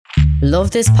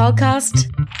Love this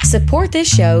podcast? Support this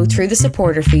show through the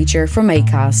supporter feature from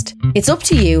Acast. It's up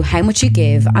to you how much you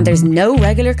give and there's no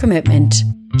regular commitment.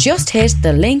 Just hit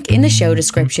the link in the show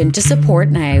description to support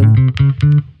now.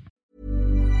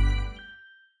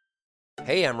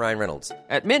 Hey, I'm Ryan Reynolds.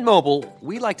 At Mint Mobile,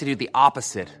 we like to do the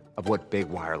opposite of what Big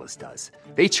Wireless does.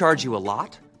 They charge you a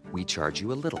lot, we charge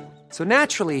you a little. So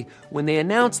naturally, when they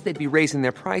announced they'd be raising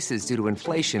their prices due to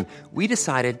inflation, we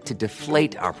decided to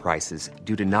deflate our prices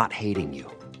due to not hating you.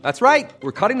 That's right.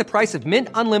 We're cutting the price of Mint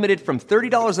Unlimited from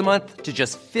 $30 a month to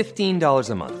just $15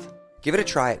 a month. Give it a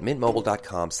try at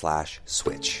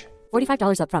mintmobile.com/switch.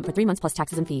 $45 up front for 3 months plus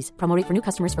taxes and fees. Promo rate for new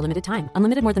customers for limited time.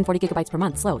 Unlimited more than 40 gigabytes per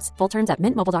month. Slows full terms at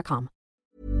mintmobile.com.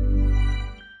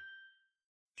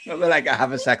 Like I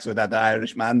have a sex with that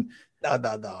Irish man. No. I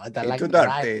don't like too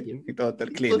dirty. He don't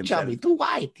clean himself. Chubby, too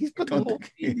white. He's good.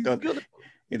 He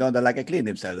don't like to clean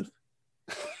himself.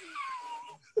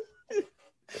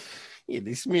 Yeah,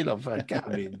 they smell of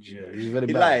cabbage. He's very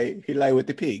bad. He lie with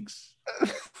the pigs.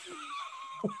 he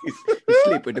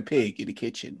sleep with the pig in the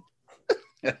kitchen.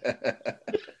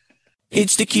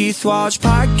 It's the Keith Walsh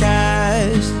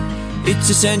Podcast. It's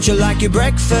essential like your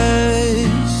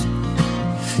breakfast.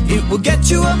 It will get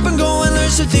you up and going, learn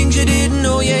some things you didn't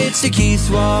know. Yeah, it's the Keith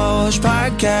Walsh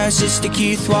Podcast. It's the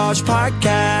Keith Walsh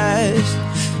Podcast.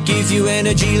 Give you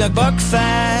energy like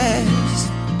Buckfast.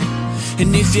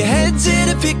 And if your head's in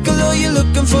a pickle or you're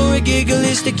looking for a giggle,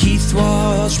 it's the Keith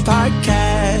Walsh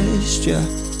Podcast. Yeah.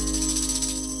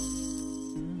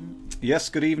 Yes,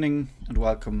 good evening and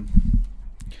welcome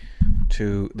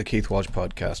to the Keith Walsh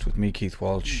Podcast with me, Keith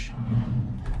Walsh.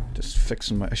 Just I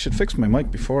should fix my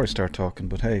mic before I start talking,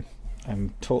 but hey,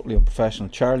 I'm totally unprofessional.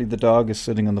 Charlie the dog is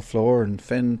sitting on the floor and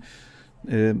Finn,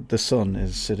 the son,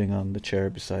 is sitting on the chair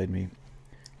beside me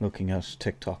looking at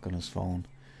TikTok on his phone.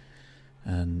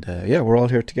 And yeah, we're all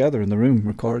here together in the room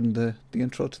recording the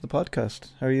intro to the podcast.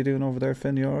 How are you doing over there,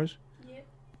 Finn? You alright? Yeah.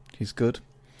 He's good.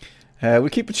 We'll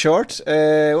keep it short.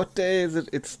 What day is it?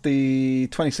 It's the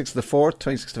 26th of the 4th,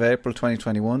 26th of April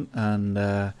 2021. And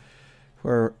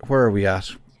where are we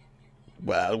at?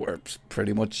 Well, we're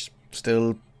pretty much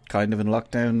still kind of in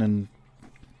lockdown and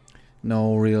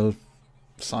no real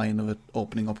sign of it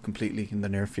opening up completely in the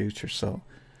near future. So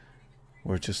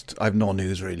I've no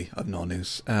news really. I've no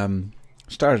news.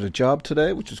 Started a job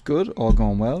today, which is good. All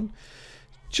going well.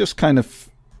 Just kind of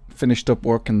finished up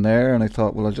working there and I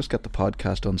thought, well, I'll just get the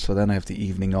podcast done so then I have the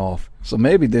evening off. So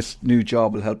maybe this new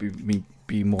job will help me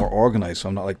be more organised so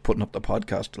I'm not like putting up the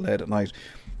podcast till late at night.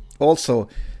 Also,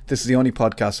 this is the only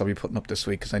podcast I'll be putting up this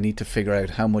week because I need to figure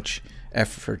out how much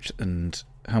effort and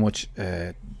how much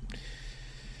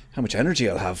energy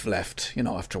I'll have left,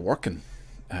 after working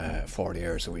 40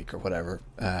 hours a week or whatever.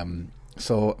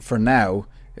 So for now,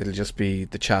 it'll just be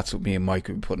the chats with me and Mike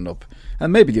we'll be putting up,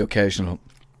 and maybe the occasional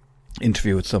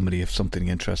interview with somebody if something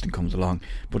interesting comes along.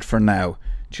 But for now,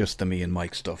 just the me and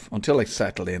Mike stuff until I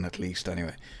settle in at least,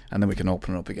 anyway, and then we can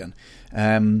open it up again.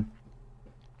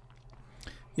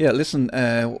 Yeah, listen,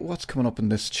 what's coming up in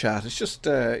this chat? It's just,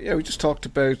 we just talked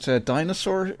about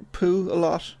dinosaur poo a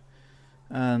lot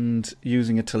and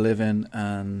using it to live in,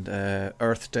 and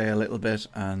Earth Day a little bit,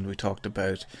 and we talked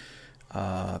about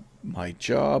my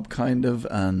job, kind of,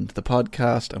 and the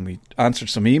podcast, and we answered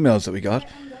some emails that we got.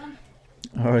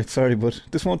 Alright, sorry, but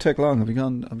this won't take long. Have we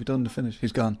done to finish?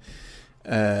 He's gone.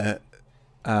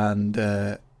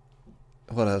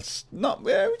 What else?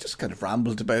 We just kind of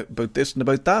rambled about this and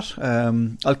about that.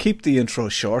 I'll keep the intro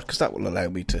short because that will allow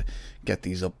me to get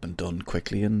these up and done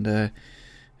quickly and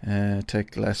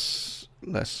take less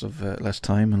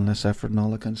time and less effort and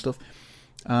all that kind of stuff.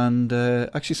 And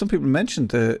actually, some people mentioned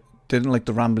they didn't like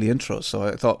the rambly intro, so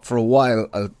I thought for a while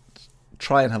I'll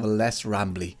try and have a less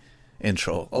rambly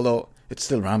intro. Although it's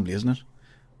still rambly, isn't it?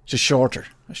 Just a shorter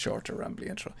rambly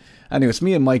intro. Anyway, it's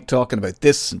me and Mike talking about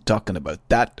this and talking about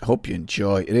that. Hope you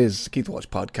enjoy. It is Keith Walsh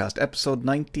Podcast, episode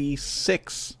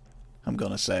 96, I'm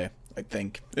going to say, I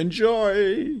think.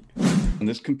 Enjoy! On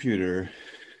this computer,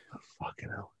 fucking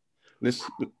hell.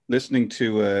 Listening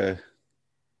to a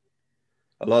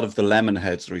lot of the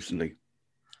Lemonheads recently.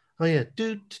 Oh, yeah.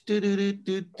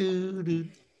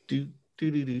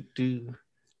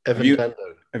 Evan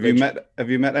Dando. Have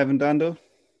you met Evan Dando?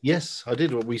 Yes, I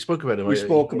did. We spoke about it. We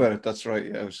spoke about it. That's right.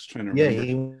 Yeah, I was just trying to remember. Yeah,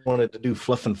 he wanted to do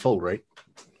fluff and fold, right?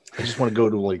 I just want to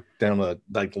go to down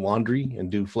laundry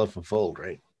and do fluff and fold,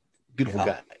 right? Beautiful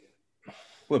guy.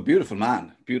 Well, beautiful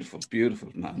man. Beautiful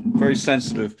man. Very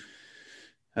sensitive.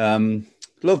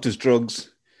 Loved his drugs,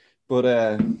 but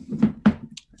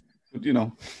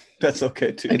that's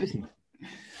okay too.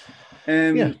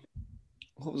 Yeah.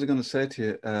 What was I going to say to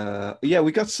you? Yeah,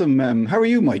 we got some. How are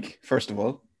you, Mike? First of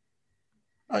all.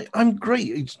 I'm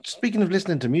great. Speaking of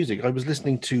listening to music, I was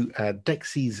listening to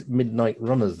Dexy's Midnight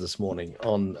Runners this morning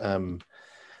on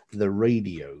the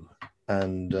radio,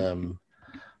 and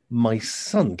my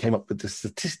son came up with this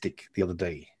statistic the other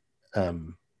day.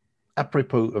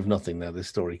 Apropos of nothing, now this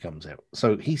story comes out.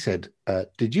 So he said,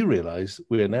 did you realize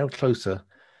we are now closer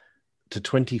to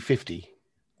 2050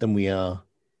 than we are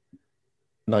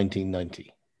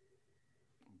 1990?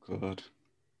 Good.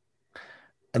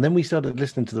 And then we started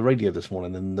listening to the radio this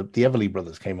morning, and the Everly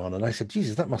Brothers came on, and I said,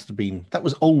 Jesus, that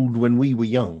was old when we were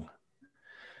young,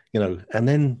 you know. And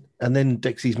then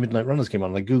Dexy's Midnight Runners came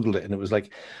on, and I Googled it, and it was like,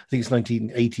 I think it's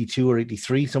 1982 or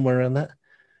 83, somewhere around that.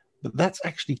 But that's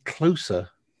actually closer.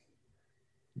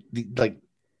 Like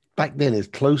back then is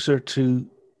closer to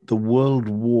the World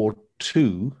War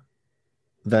II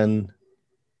than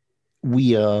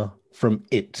we are from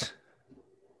it.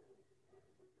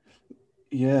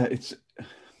 Yeah, it's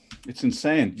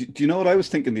insane. Do you know what I was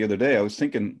thinking the other day? I was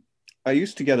thinking I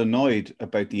used to get annoyed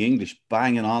about the English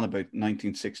banging on about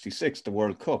 1966, the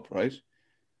World Cup, right?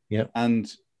 Yeah.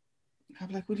 And I'm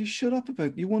like, will you shut up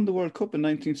about you won the World Cup in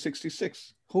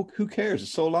 1966? Who cares?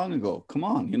 It's so long ago. Come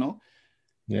on, you know?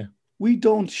 Yeah. We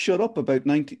don't shut up about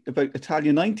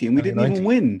Italia 90, and we didn't even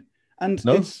win. And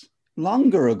it's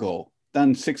longer ago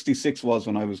than 66 was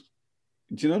when I was.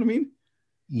 Do you know what I mean?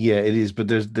 Yeah, it is, but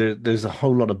there's a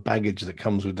whole lot of baggage that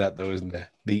comes with that, though, isn't there?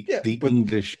 The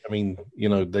English, I mean, you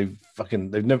know,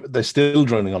 they're still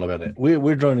droning on about it.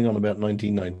 We're droning on about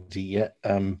 1990, yeah.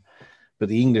 But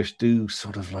the English do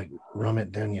sort of like ram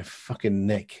it down your fucking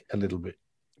neck a little bit.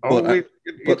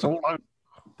 It's all out.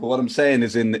 But what I'm saying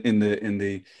is in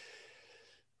the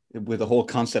with the whole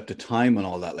concept of time and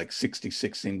all that, like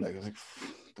 66 seemed like, I was like,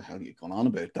 what the hell are you going on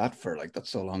about that for? Like, that's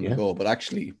so long ago. But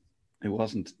actually, it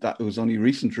wasn't that. It was only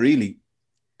recent, really,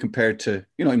 compared to,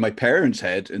 you know, in my parents'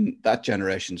 head, in that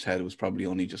generation's head, it was probably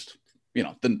only just, you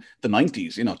know, the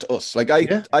 90s, you know, to us. Like,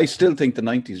 I still think the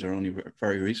 90s are only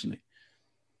very recently.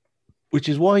 Which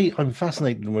is why I'm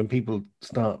fascinated when people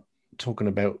start talking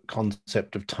about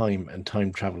concept of time and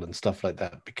time travel and stuff like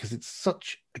that, because it's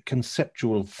such a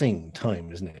conceptual thing,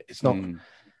 time, isn't it? It's not,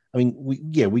 I mean,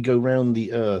 we go around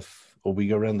the earth, or we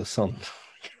go around the sun.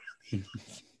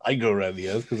 I go around the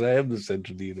earth because I am the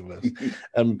center of the universe.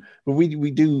 But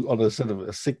we do on a sort of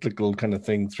a cyclical kind of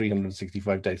thing,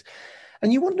 365 days.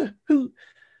 And you wonder who,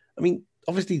 I mean,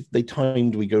 obviously they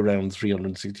timed we go around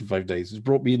 365 days. It's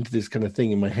brought me into this kind of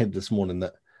thing in my head this morning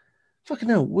that, fucking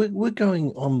hell, we're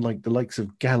going on like the likes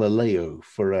of Galileo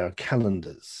for our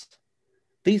calendars.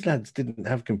 These lads didn't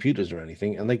have computers or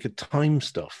anything, and they could time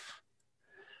stuff.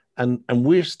 And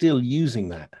we're still using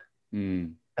that.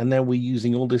 And now we're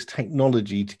using all this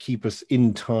technology to keep us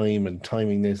in time and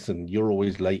timing this, and you're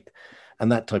always late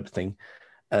and that type of thing.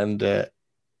 And,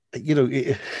 you know,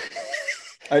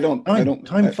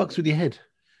 time fucks with your head.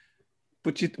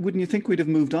 But wouldn't you think we'd have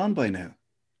moved on by now?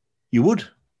 You would.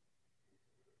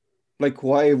 Like,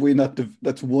 why have we not?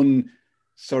 That's one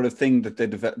sort of thing that they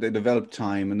develop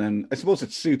time, and then I suppose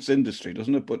it suits industry,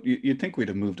 doesn't it? But you'd think we'd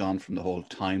have moved on from the whole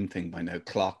time thing by now,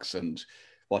 clocks and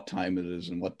what time it is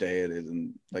and what day it is,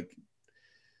 and like,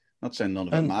 not saying none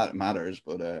of it matters,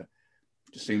 but it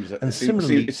just seems that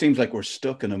it seems like we're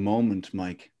stuck in a moment,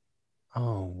 Mike.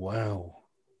 Oh wow,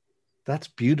 that's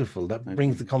beautiful. That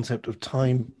brings the concept of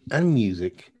time and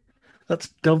music. That's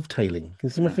dovetailing. Can you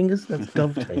see my fingers? That's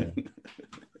dovetailing.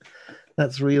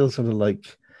 That's real sort of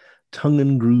like tongue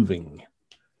and grooving.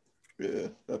 Yeah,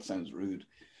 that sounds rude.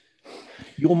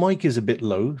 Your mic is a bit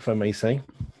low, if I may say.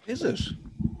 Is it?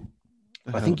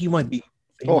 I think you might be.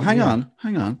 Oh, hang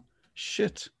on.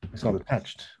 Shit. It's not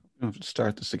attached. I have to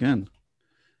start this again.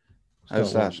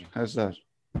 How's that?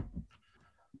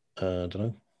 I don't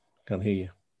know. Can't hear you.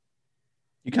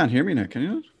 You can't hear me now, can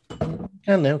you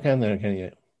not? Can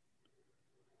you?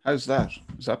 How's that?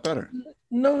 Is that better?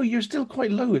 No, you're still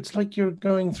quite low. It's like you're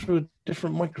going through a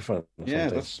different microphone. Yeah,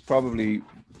 that's probably.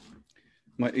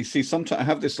 You see, sometimes I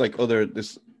have this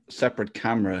this separate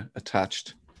camera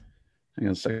attached. Hang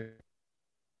on a second.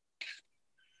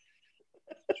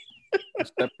 A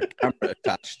separate camera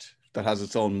attached that has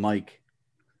its own mic,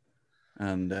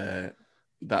 and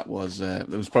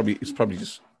it's probably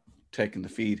just taking the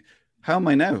feed. How am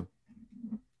I now?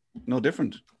 No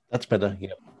different. That's better.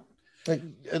 Yeah, like,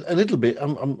 a little bit.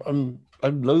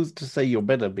 I'm loath to say you're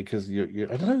better because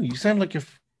you're I don't know. You sound like you're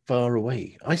far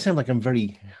away. I sound like I'm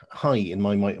very high in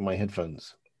my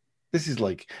headphones. This is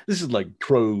like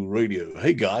pro radio.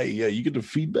 Hey guy, yeah, you get the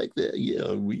feedback there.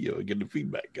 Yeah, we get the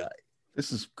feedback guy.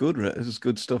 This is good. This is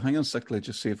good stuff. Hang on a sec. Let's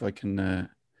just see if I can.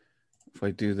 If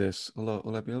I do this,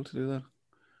 will I be able to do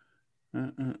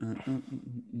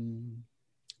that?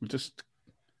 Just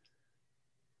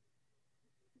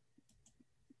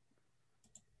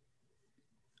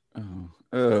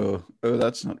Oh,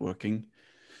 that's not working.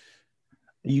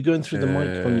 Are you going through the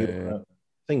mic on your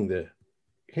thing there?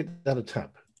 Hit that a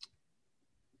tap.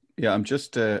 Yeah, I'm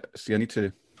just see. I need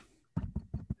to.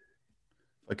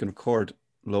 I can record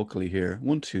locally here.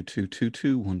 1 2 2 2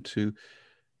 2 1 2.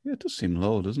 Yeah, it does seem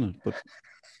low, doesn't it? But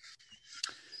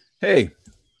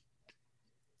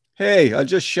hey, I'll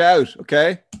just shout,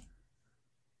 okay?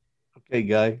 Okay,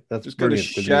 guy. That's Just gonna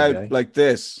brilliant. shout like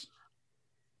this.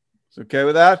 It's okay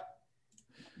with that?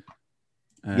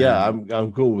 Yeah,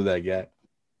 I'm cool with that, guy.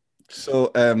 So,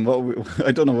 I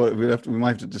don't know what we might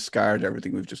have to discard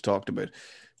everything we've just talked about,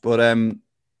 but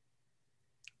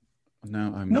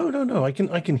now I'm no. I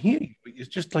can hear you. It's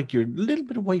just like you're a little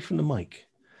bit away from the mic.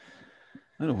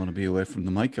 I don't want to be away from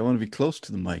the mic. I want to be close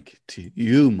to the mic, to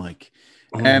you, Mike.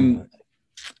 Yeah,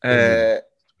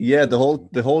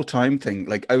 the whole time thing.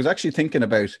 Like, I was actually thinking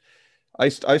about. I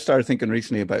started thinking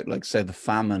recently about, like, say, the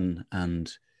famine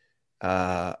and,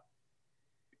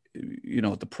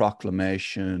 the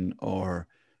proclamation, or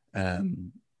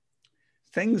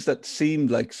things that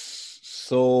seemed like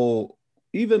so,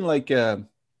 even like the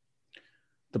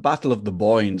Battle of the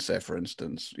Boyne, say, for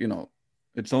instance.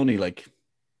 It's only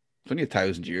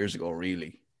 1,000 years ago,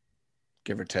 really,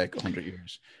 give or take 100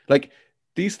 years. Like,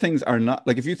 these things are not,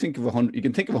 like, if you think of 100, you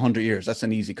can think of 100 years. That's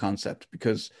an easy concept,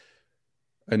 because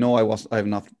I know I have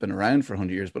not been around for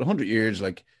 100 years, but 100 years,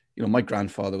 like, my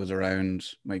grandfather was around,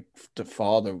 my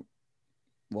father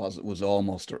was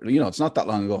almost, it's not that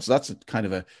long ago. So that's kind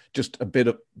of just a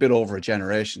bit over a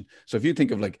generation. So if you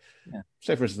think of, like,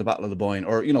 say, for instance, the Battle of the Boyne,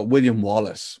 or, William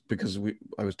Wallace, because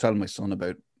I was telling my son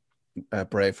about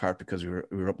Braveheart, because we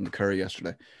were up in the Curry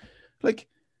yesterday. Like,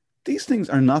 these things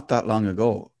are not that long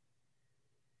ago.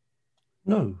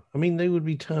 No, I mean, they would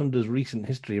be termed as recent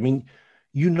history. I mean,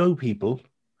 people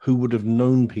who would have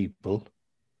known people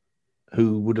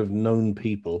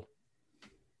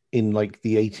in, like,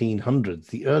 the 1800s,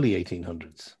 the early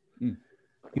 1800s.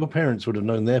 Your parents would have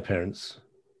known their parents,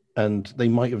 and they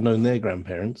might have known their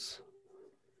grandparents.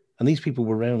 And these people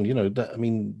were around, I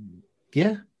mean,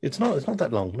 yeah, it's not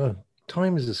that long. No,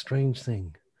 time is a strange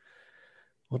thing.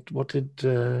 What did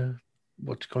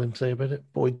what you call him say about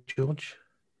it, Boy George?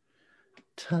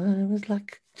 Time is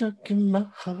like a joke in my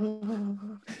heart.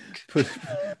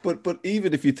 But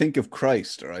even if you think of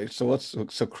Christ, right? So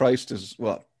Christ is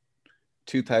what,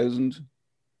 2000?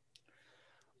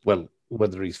 Well,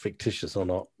 whether he's fictitious or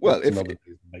not. Well, but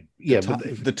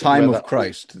the time of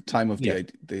Christ, the time of the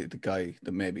guy,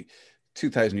 that maybe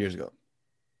 2,000 years ago.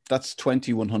 That's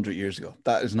 2,100 years ago.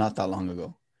 That is not that long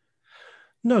ago.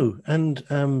 No, and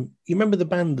you remember the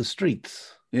band The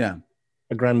Streets? Yeah.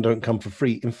 A Grand Don't Come for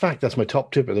Free. In fact, that's my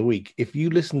top tip of the week. If you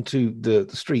listen to the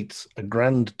Streets, A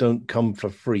Grand Don't Come for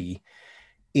Free,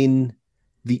 in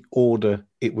the order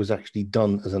it was actually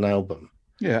done as an album.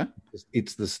 Yeah.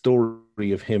 It's the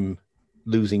story of him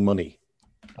losing money,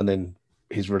 and then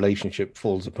his relationship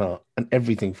falls apart, and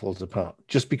everything falls apart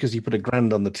just because he put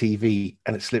 £1,000 on the TV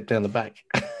and it slipped down the back.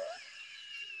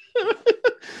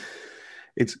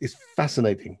 It's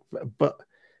fascinating. But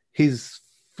his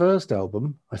first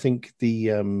album, I think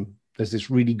there's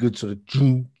this really good sort of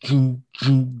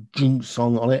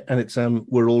song on it, and it's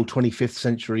we're all 25th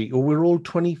century, or we're all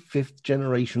 25th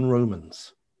generation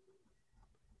Romans.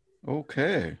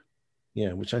 Okay.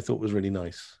 Yeah, which I thought was really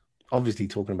nice. Obviously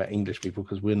talking about English people,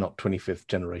 because we're not 25th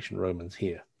generation Romans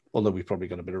here, although we've probably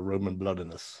got a bit of Roman blood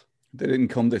in us. They didn't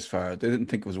come this far. They didn't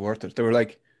think it was worth it. They were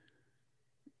like,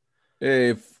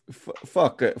 hey,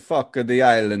 fuck the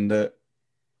island.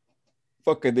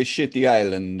 Fuck the shitty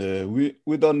island.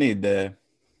 We don't need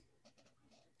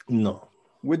no.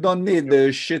 We don't need the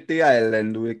shitty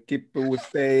island. We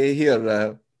stay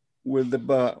here with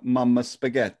the mama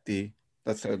spaghetti.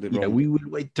 That's how they roll. Yeah, we will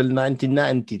wait till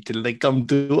 1990 till they come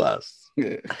to us.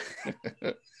 Yeah,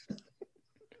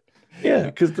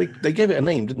 because they gave it a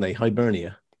name, didn't they?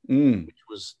 Hibernia, which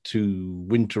was to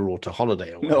winter or to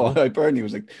holiday. Or no, Hibernia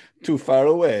was like too far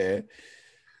away.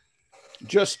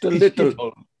 Just a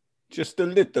little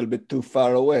bit too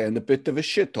far away, and a bit of a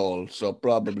shithole. So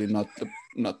probably not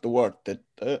the worth it.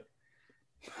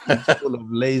 It's full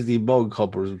of lazy bog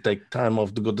hoppers who take time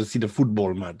off to go to see the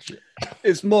football match.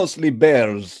 It's mostly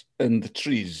bears and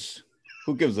trees.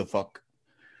 Who gives a fuck?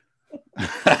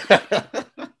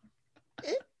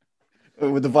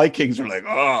 With the Vikings were like,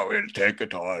 oh, we'll take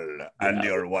it all, and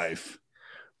your wife.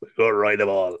 We'll ride them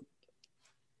all.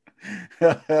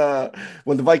 Well,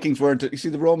 the Vikings weren't. You see,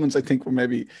 the Romans, I think, were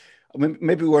maybe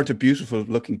weren't a beautiful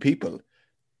looking people.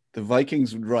 The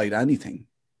Vikings would ride anything.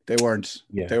 They weren't.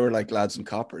 Yeah. They were like lads and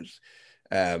coppers.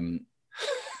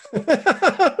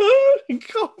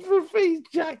 Copperface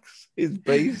Jacks is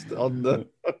based on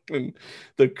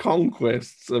the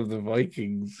conquests of the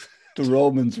Vikings. The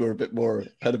Romans were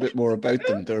had a bit more about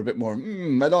them. They were a bit more,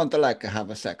 I don't like to have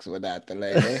a sex with that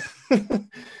lady.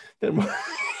 They're more...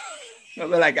 I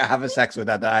don't like to have a sex with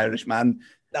that Irishman.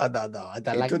 No. I don't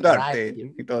He's like too that.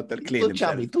 dirty. He don't clean Too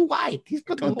himself. chubby, too white. He's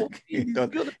got He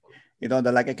don't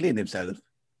like to clean himself.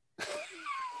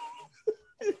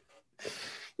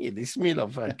 Yeah, they smell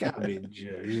of cabbage.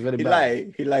 He's very He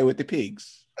bad. lie with the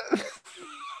pigs. he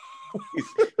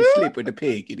sleep with the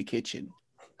pig in the kitchen.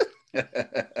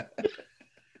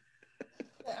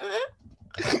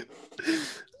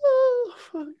 Oh,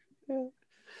 fuck. Yeah.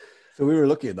 So we were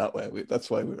lucky in that way. That's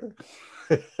why we were.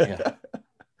 Yeah.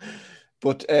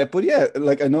 But yeah,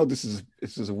 like I know this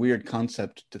is a weird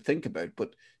concept to think about,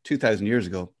 but 2,000 years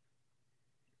ago,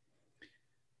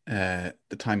 the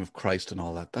time of Christ and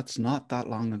all that, that's not that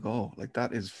long ago. Like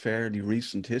that is fairly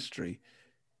recent history,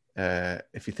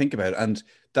 if you think about it. And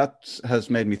that has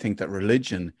made me think that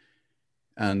religion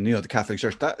and, the Catholic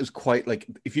Church, that is quite like,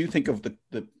 if you think of the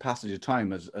passage of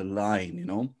time as a line,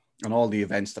 and all the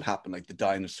events that happen, like the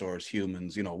dinosaurs,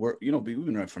 humans, we've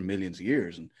been around for millions of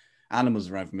years, and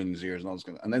animals around for millions of years, and all this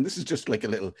kind of, and then this is just like a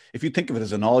little, if you think of it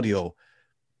as a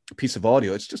piece of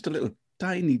audio, it's just a little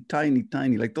tiny,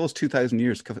 like those 2,000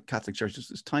 years Catholic Church, just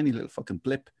this tiny little fucking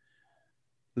blip,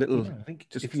 I think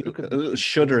just if you look at a little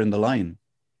shudder in the line.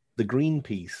 The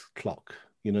Greenpeace clock,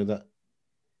 that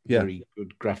very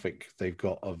good graphic they've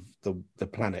got of the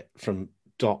planet from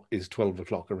dot is 12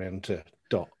 o'clock around to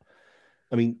dot.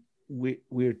 I mean,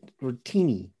 we're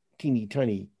teeny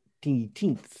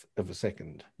teeny-teenth of a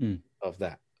second of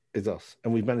that is us,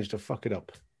 and we've managed to fuck it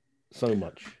up so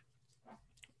much.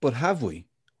 But have we?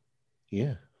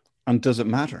 Yeah. And does it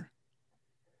matter?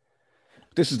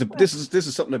 This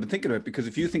is something I've been thinking about, because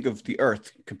if you think of the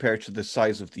Earth compared to the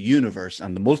size of the universe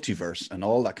and the multiverse and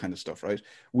all that kind of stuff, right?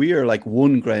 We are like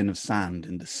one grain of sand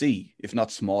in the sea, if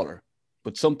not smaller,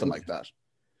 but something like that.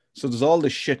 So there's all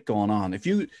this shit going on. If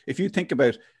you think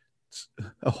about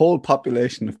a whole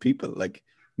population of people, like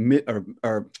or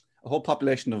a whole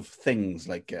population of things,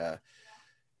 like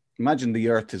imagine the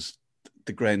Earth is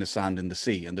the grain of sand in the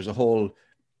sea, and there's a whole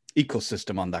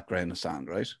ecosystem on that grain of sand,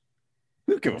 right?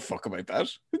 We don't give a fuck about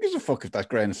that. Who gives a fuck if that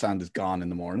grain of sand is gone in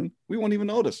the morning? We won't even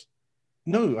notice.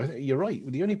 No, you're right.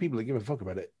 The only people that give a fuck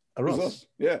about it are us.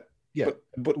 Yeah. Yeah.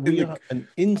 But we are an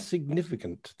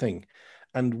insignificant thing.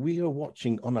 And we are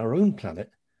watching on our own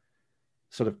planet,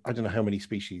 sort of, I don't know how many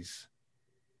species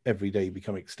every day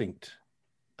become extinct.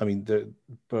 I mean, the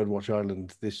Birdwatch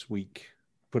Ireland this week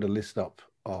put a list up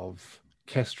of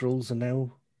kestrels are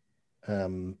now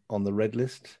on the red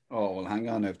list. Oh, well, hang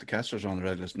on. If the kestrels are on the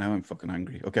red list, now I'm fucking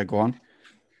angry. Okay, go on.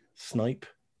 Snipe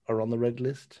are on the red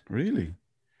list. Really?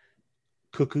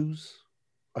 Cuckoos,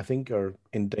 I think, are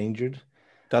endangered.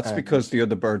 That's because the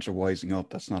other birds are wising up.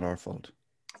 That's not our fault.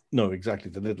 No, exactly.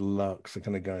 The little larks are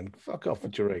kind of going, fuck off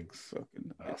with your eggs.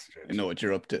 Fucking bastard. You know what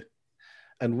you're up to.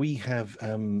 And we have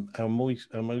our most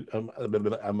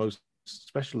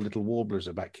special little warblers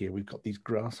are back here. We've got these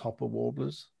grasshopper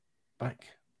warblers back.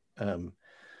 And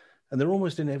they're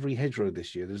almost in every hedgerow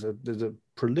this year. There's a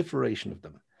proliferation of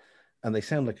them. And they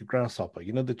sound like a grasshopper.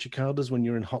 You know the cicadas when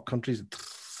you're in hot countries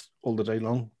all the day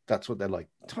long? That's what they're like.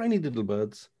 Tiny little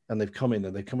birds. And they've come in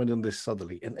on this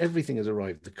southerly, and everything has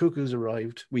arrived. The cuckoos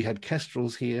arrived. We had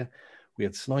kestrels here. We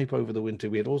had snipe over the winter.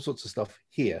 We had all sorts of stuff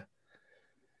here.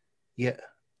 Yet,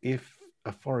 if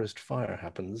a forest fire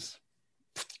happens,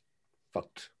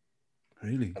 fucked.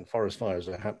 Really? And forest fires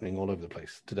are happening all over the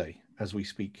place today, as we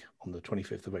speak, on the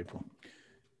 25th of April.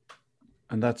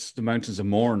 And that's the mountains of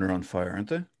Mourne are on fire, aren't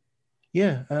they?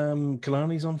 Yeah.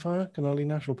 Killarney's on fire, Killarney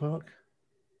National Park.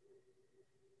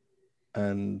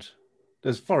 And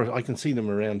there's forest. I can see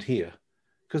them around here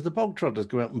because the bog trotters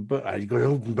go out and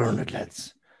burn it,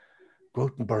 lads. Go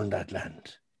out and burn that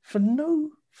land for no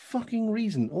fucking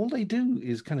reason. All they do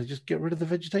is kind of just get rid of the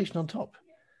vegetation on top.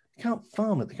 They can't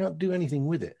farm it. They can't do anything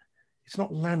with it. It's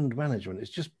not land management. It's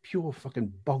just pure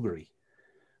fucking boggery.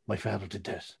 My father did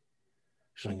that,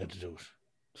 so I'm going to do it.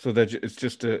 So that it's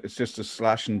just a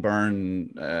slash and burn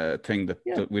thing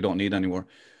that we don't need anymore.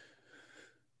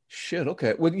 Shit.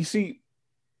 Okay. Well, you see.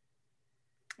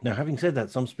 Now, having said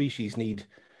that, some species need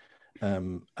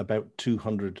about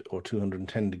 200 or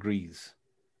 210 degrees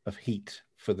of heat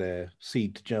for their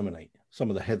seed to germinate.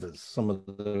 Some of the heathers, some of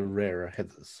the rarer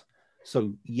heathers.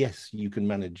 So, yes, you can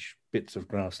manage bits of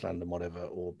grassland and whatever,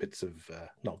 or bits of,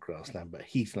 not grassland, but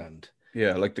heathland.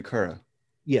 Yeah, like the curragh.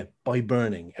 Yeah, by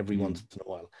burning every once in a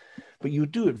while. But you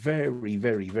do it very,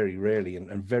 very, very rarely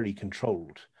and very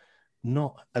controlled.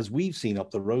 not as we've seen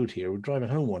up the road here. We're driving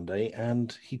home one day,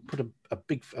 and he put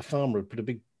a farmer had put a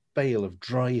big bale of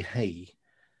dry hay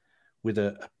with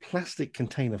a plastic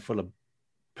container full of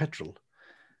petrol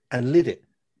and lit it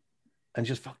and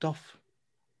just fucked off.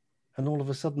 And all of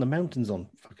a sudden, the mountain's on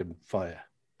fucking fire.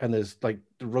 And there's like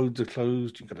the roads are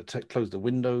closed. You've got to close the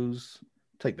windows,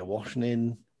 take the washing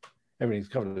in. Everything's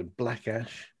covered in black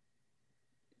ash.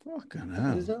 Fucking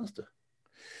hell. Disaster.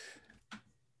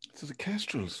 So the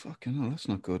Kestrels, fucking hell, that's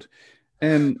not good.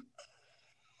 And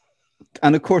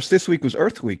of course, this week was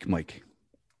Earth Week, Mike.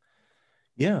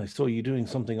 Yeah, I saw you doing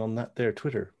something on that there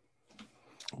Twitter.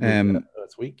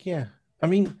 Earth Week, yeah. I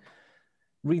mean,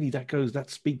 really, that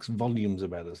speaks volumes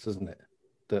about us, doesn't it?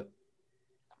 That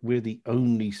we're the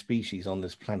only species on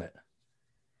this planet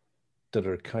that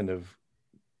are kind of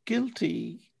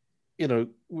guilty. You know,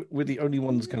 we're the only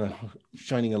ones kind of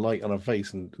shining a light on our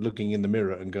face and looking in the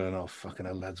mirror and going, oh, fucking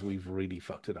hell, lads, we've really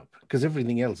fucked it up. Because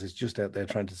everything else is just out there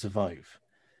trying to survive.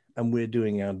 And we're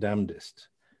doing our damnedest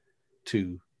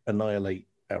to annihilate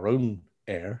our own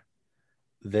air,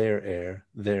 their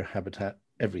habitat,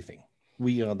 everything.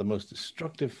 We are the most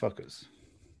destructive fuckers.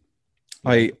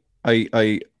 I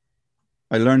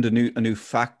learned a new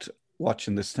fact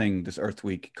watching this Earth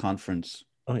Week conference.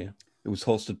 Oh, yeah. It was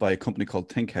hosted by a company called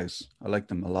Think House. I like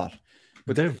them a lot.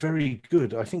 But they're very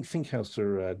good. I think Think House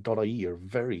or .ie are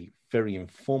very, very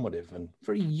informative and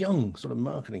very young sort of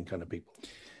marketing kind of people.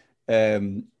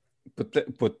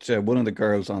 But one of the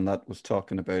girls on that was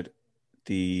talking about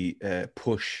the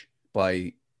push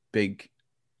by big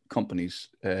companies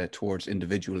towards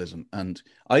individualism. And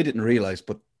I didn't realize,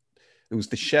 but it was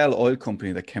the Shell oil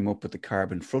company that came up with the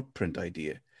carbon footprint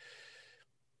idea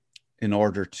in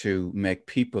order to make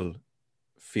people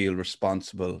feel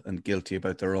responsible and guilty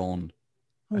about their own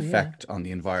effect on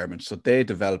the environment. So they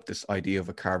developed this idea of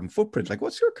a carbon footprint. Like,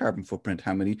 what's your carbon footprint?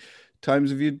 How many times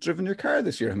have you driven your car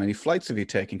this year? How many flights have you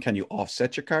taken? Can you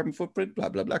offset your carbon footprint? Blah,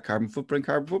 blah, blah. Carbon footprint.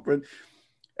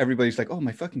 Everybody's like, oh,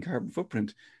 my fucking carbon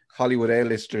footprint. Hollywood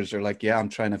A-listers are like, yeah, I'm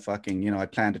trying to fucking, I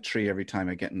plant a tree every time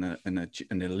I get in a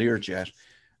Learjet.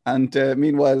 And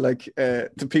meanwhile, like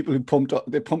the people who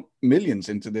pump millions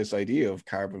into this idea of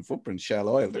carbon footprint, Shell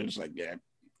Oil, they're just like, yeah,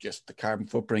 just the carbon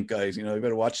footprint guys, you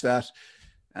better watch that.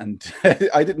 And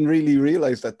I didn't really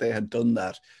realize that they had done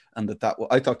that, and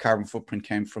I thought carbon footprint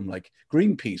came from like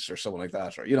Greenpeace or something like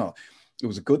that, or it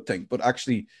was a good thing. But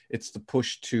actually, it's the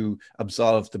push to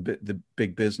absolve the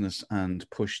big business and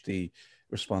push the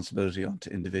responsibility onto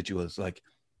individuals. Like,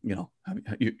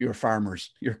 your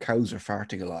farmers, your cows are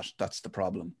farting a lot. That's the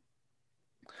problem.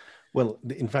 Well,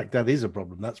 in fact, that is a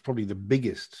problem. That's probably the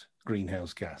biggest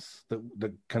greenhouse gas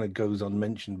that kind of goes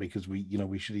unmentioned, because we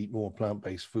should eat more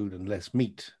plant-based food and less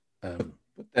meat. But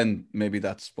then maybe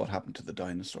that's what happened to the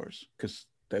dinosaurs, because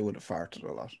they would have farted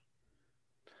a lot.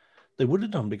 They would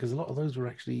have done, because a lot of those were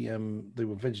actually they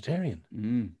were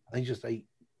vegetarian. They just ate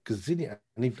gazillion.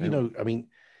 And if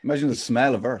imagine the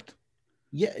smell of Earth.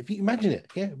 Yeah, if you imagine it,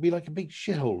 it'd be like a big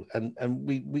shithole. And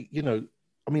we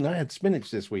I had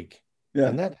spinach this week. Yeah.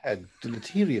 And that had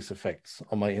deleterious effects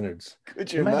on my innards.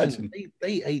 Could you imagine?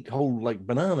 They ate whole like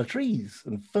banana trees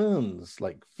and ferns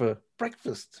like for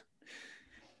breakfast.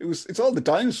 It's all the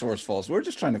dinosaurs' fault. We're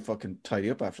just trying to fucking tidy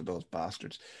up after those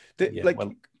bastards.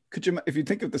 Could you, if you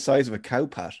think of the size of a cow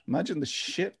pat, imagine the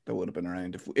shit that would have been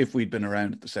around if we'd been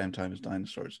around at the same time as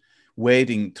dinosaurs,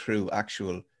 wading through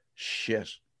actual shit.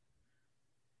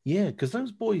 Yeah, because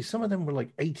those boys, some of them were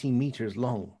like 18 meters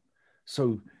long.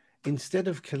 So instead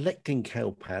of collecting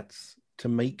cow pats to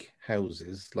make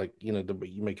houses, like, you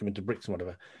make them into bricks and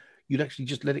whatever, you'd actually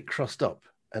just let it crust up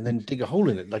and then dig a hole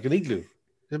in it like an igloo.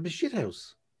 It'd be a shit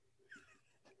house.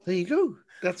 There you go.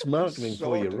 That's marketing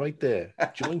for you right there.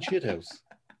 Join shit house.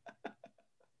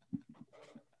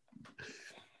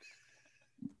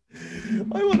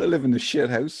 I want to live in the shit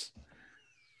house.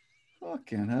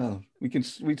 Fucking hell.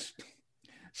 We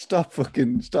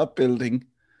stop building.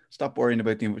 Stop worrying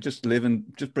about them. Just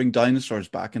bring dinosaurs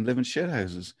back and live in shit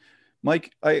houses.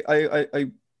 Mike, I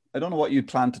don't know what you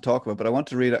plan to talk about, but I want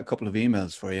to read out a couple of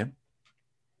emails for you.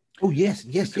 Oh, yes.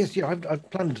 Yeah, I've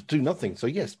planned to do nothing. So,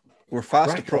 yes. We're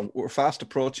fast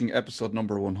approaching episode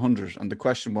number 100. And the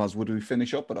question was, would we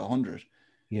finish up at 100?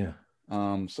 Yeah.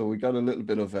 So we got a little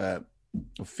bit of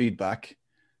feedback.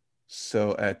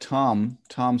 So Tom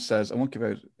says, I won't give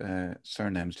out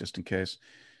surnames just in case.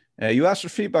 You asked for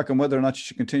feedback on whether or not you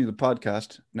should continue the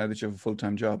podcast now that you have a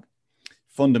full-time job.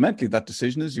 Fundamentally, that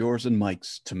decision is yours and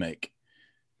Mike's to make.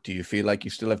 Do you feel like you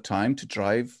still have time to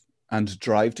drive and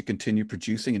drive to continue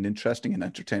producing an interesting and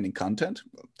entertaining content.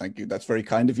 Thank you. That's very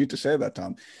kind of you to say that,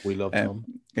 Tom. We love Tom.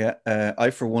 Yeah, I,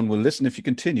 for one, will listen if you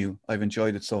continue. I've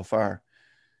enjoyed it so far.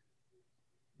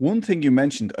 One thing you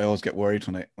mentioned, I always get worried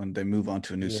when they move on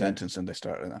to a new sentence and they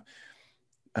start like that,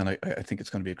 and I think it's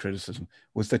going to be a criticism,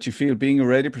 was that you feel being a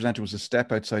radio presenter was a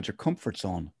step outside your comfort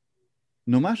zone.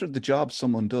 No matter the job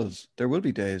someone does, there will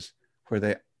be days where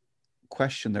they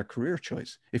question their career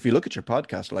choice. If you look at your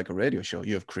podcast like a radio show,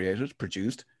 you have created,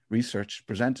 produced, researched,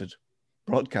 presented,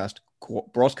 broadcast, I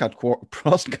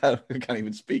can't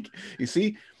even speak. You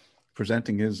see,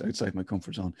 presenting is outside my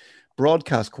comfort zone.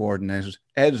 Broadcast coordinated,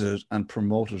 edited, and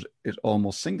promoted it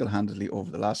almost single-handedly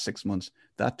over the last 6 months.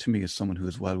 That to me is someone who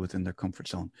is well within their comfort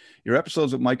zone. Your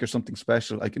episodes with Mike are something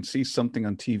special. I can see something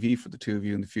on TV for the two of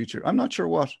you in the future. I'm not sure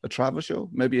what. A travel show?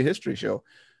 Maybe a history show?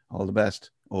 All the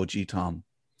best. OG Tom.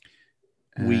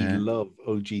 We love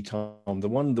OG Tom. The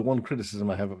one criticism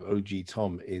I have of OG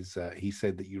Tom is he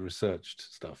said that you researched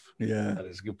stuff. Yeah. That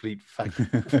is a complete fact.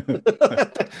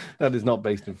 That is not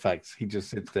based in facts. He just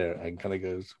sits there and kind of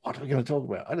goes, what are we going to talk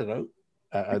about? I don't know.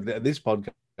 This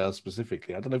podcast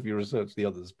specifically. I don't know if you researched the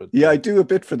others, but yeah, I do a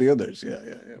bit for the others. Yeah,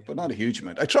 but not a huge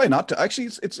amount. I try not to. Actually,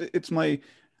 it's my,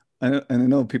 and I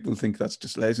know people think that's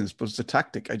just laziness, but it's a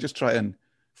tactic. I just try and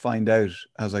find out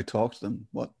as I talk to them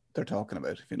what they're talking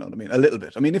about, if you know what I mean. A little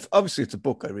bit. I mean, if obviously it's a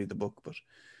book, I read the book, but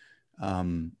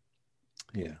not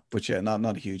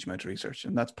a huge amount of research,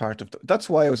 and that's part of that's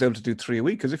why I was able to do 3 a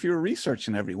week, because if you were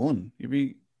researching every one, you'd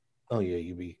be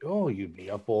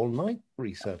up all night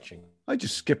researching. I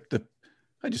just skipped the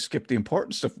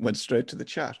important stuff and went straight to the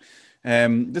chat.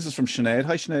 This is from Sinead.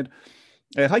 Hi, Sinead.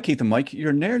 Hi, Keith and Mike.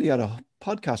 You're nearly at a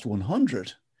podcast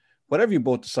 100. Whatever you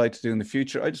both decide to do in the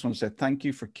future, I just want to say thank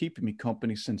you for keeping me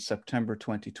company since September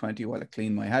 2020 while I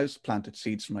cleaned my house, planted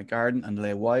seeds for my garden, and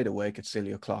lay wide awake at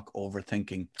silly o'clock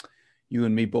overthinking. You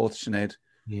and me both, Sinead.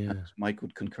 Yeah. Mike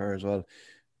would concur as well.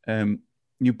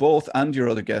 You both and your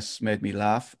other guests made me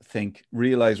laugh, think,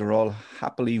 realize we're all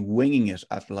happily winging it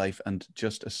at life and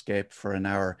just escape for an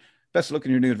hour. Best of luck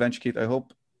in your new adventure, Keith. I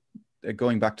hope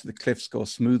going back to the cliffs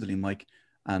goes smoothly, Mike,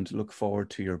 and look forward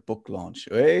to your book launch.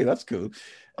 Hey, that's cool.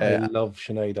 I love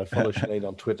Sinead. I follow Sinead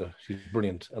on Twitter. She's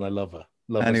brilliant, and I love her.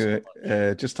 Anyway,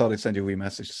 just thought I'd send you a wee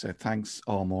message to say thanks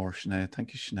all more, Sinead.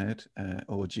 Thank you, Sinead.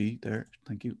 OG there.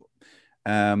 Thank you.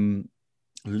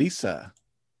 Lisa.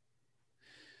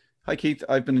 Hi, Keith.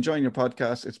 I've been enjoying your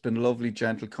podcast. It's been lovely,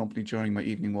 gentle company during my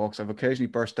evening walks. I've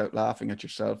occasionally burst out laughing at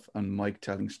yourself and Mike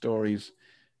telling stories.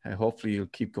 Hopefully you'll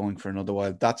keep going for another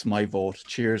while. That's my vote.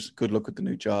 Cheers. Good luck with the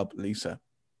new job, Lisa.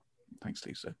 Thanks,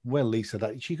 Lisa. Well,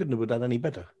 Lisa, she couldn't have done any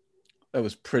better. That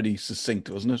was pretty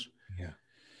succinct, wasn't it?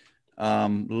 Yeah.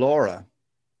 Laura.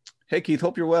 Hey, Keith,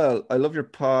 hope you're well. I love your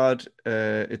pod.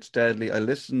 It's deadly. I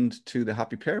listened to the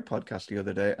Happy Pair podcast the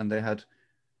other day, and they had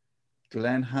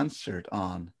Glenn Hansard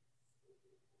on.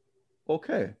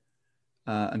 Okay.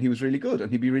 And he was really good,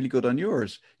 and he'd be really good on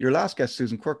yours. Your last guest,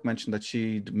 Susan Quirk, mentioned that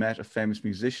she'd met a famous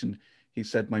musician. He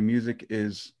said, my music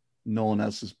is no one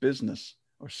else's business,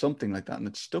 or something like that. And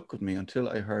it stuck with me until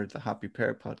I heard the Happy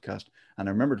Pair podcast. And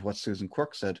I remembered what Susan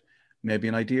Quirk said, maybe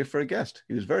an idea for a guest.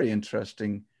 He was very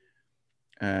interesting.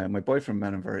 My boyfriend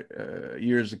met him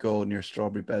years ago near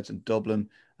Strawberry Beds in Dublin.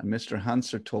 And Mr.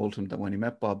 Hansard told him that when he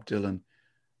met Bob Dylan,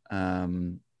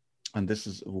 and this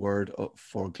is a word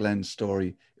for Glenn's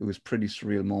story, it was a pretty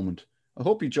surreal moment. I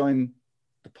hope you join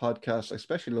the podcast. I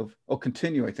especially love,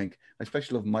 continue, I think. I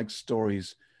especially love Mike's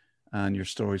stories and your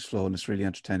stories flow, and it's really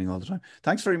entertaining all the time.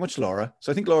 Thanks very much, Laura. So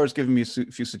I think Laura's given me a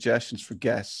few suggestions for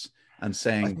guests and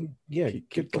saying,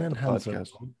 get Glenn Hansard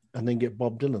on and then get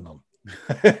Bob Dylan on.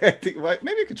 I think,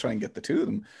 maybe I could try and get the two of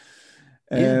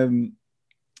them.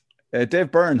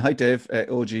 Dave Byrne. Hi, Dave.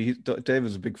 OG. Dave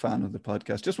is a big fan of the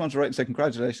podcast. Just want to write and say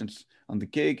congratulations on the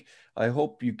gig. I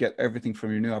hope you get everything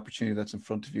from your new opportunity that's in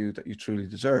front of you that you truly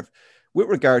deserve. With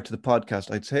regard to the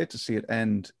podcast, I'd hate to see it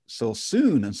end so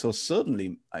soon and so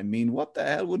suddenly. I mean, what the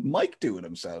hell would Mike do with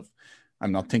himself?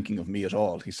 I'm not thinking of me at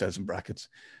all, he says in brackets.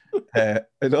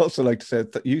 I'd also like to say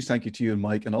thank you to you and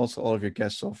Mike, and also all of your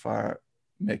guests so far,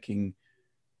 making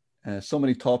so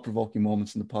many thought-provoking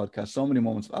moments in the podcast, so many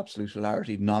moments of absolute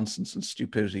hilarity, nonsense, and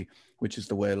stupidity, which is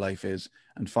the way life is.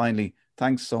 And finally,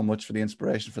 thanks so much for the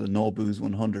inspiration for the No Booze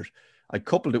 100. I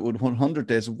coupled it with 100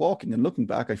 days of walking, and looking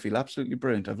back, I feel absolutely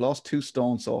brilliant. I've lost 2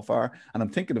 stone so far, and I'm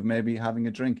thinking of maybe having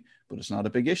a drink, but it's not a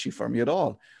big issue for me at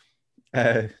all.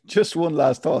 Just one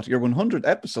last thought. Your 100th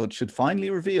episode should finally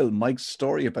reveal Mike's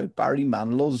story about Barry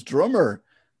Manilow's drummer.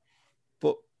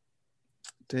 But,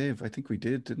 Dave, I think we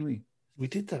did, didn't we? We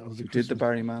did that. We did the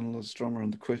Barry Manilow's drummer on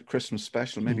the Christmas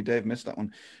special. Maybe Dave missed that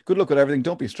one. Good luck with everything.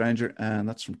 Don't be a stranger. And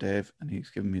that's from Dave. And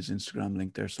he's given me his Instagram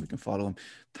link there so we can follow him.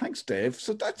 Thanks, Dave.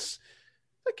 So that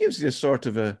gives you a sort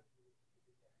of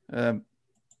an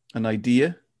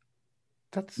idea.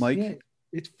 That's Mike. Yeah,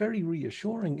 it's very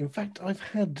reassuring. In fact, I've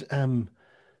had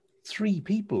 3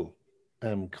 people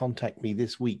contact me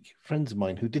this week, friends of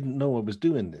mine who didn't know I was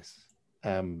doing this.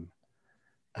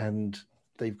 And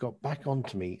they've got back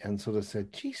onto me and sort of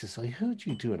said, Jesus, I heard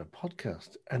you doing a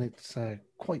podcast and it's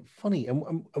quite funny.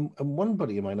 And one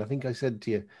buddy of mine, I think I said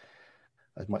to you,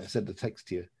 I might have said the text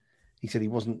to you, he said he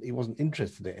wasn't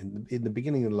interested in it. In the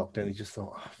beginning of the lockdown, he just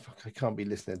thought, oh, fuck, I can't be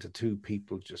listening to 2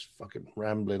 people just fucking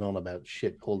rambling on about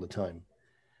shit all the time.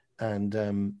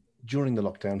 And during the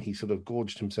lockdown, he sort of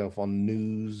gorged himself on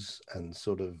news and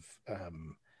sort of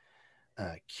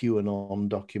QAnon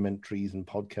documentaries and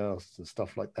podcasts and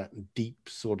stuff like that, and deep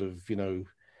sort of,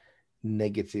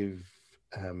 negative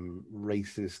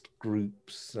racist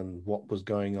groups and what was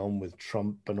going on with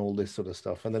Trump and all this sort of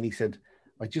stuff. And then he said,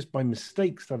 I just by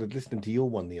mistake started listening to your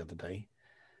one the other day,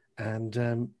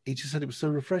 and he just said it was so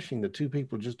refreshing that 2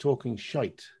 people just talking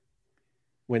shite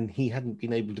when he hadn't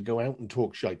been able to go out and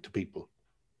talk shite to people.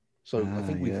 So I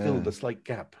think we filled a slight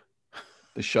gap.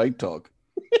 The shite talk.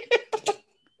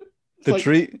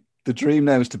 The dream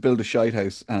now is to build a shite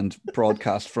house and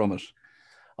broadcast from it.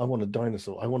 I want a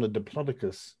dinosaur. I want a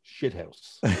Diplodocus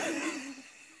shithouse.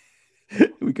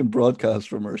 We can broadcast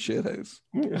from our shithouse.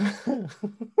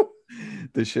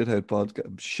 The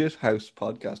shithouse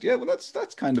podcast. Yeah, well,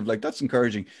 that's kind of like, that's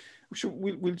encouraging.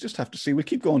 We'll just have to see. We'll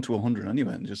keep going to 100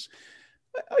 anyway, and just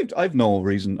I've no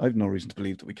reason to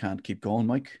believe that we can't keep going.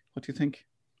 Mike, what do you think?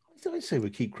 I say we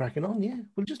keep cracking on. Yeah,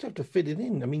 we'll just have to fit it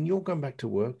in. I mean, you're going back to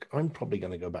work. I'm probably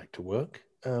going to go back to work.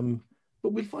 But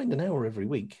we'll find an hour every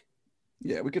week.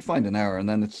 Yeah, we could find an hour, and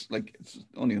then it's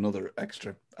only another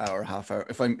extra hour, half hour.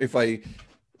 If I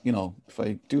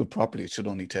do it properly, it should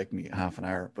only take me half an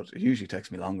hour, but it usually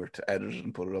takes me longer to edit it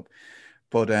and put it up.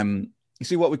 But you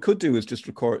see, what we could do is just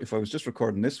record. If I was just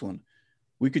recording this one,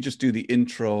 we could just do the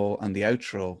intro and the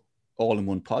outro all in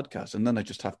one podcast, and then I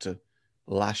just have to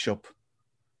lash up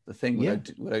the thing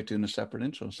without doing a separate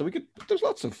intro. So we could. There's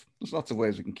lots of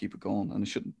ways we can keep it going, and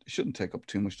it shouldn't take up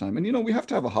too much time. And we have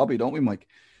to have a hobby, don't we, Mike?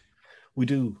 We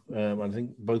do. I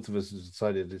think both of us have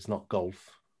decided it's not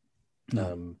golf.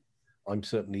 No. I'm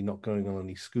certainly not going on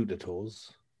any scooter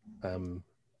tours.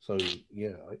 So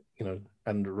yeah,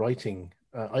 and writing.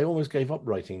 I almost gave up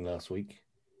writing last week.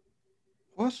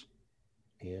 What?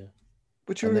 Yeah.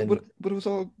 But it was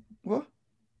all what?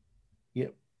 Yeah,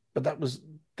 but that was.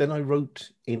 Then I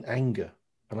wrote in anger,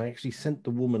 and I actually sent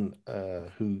the woman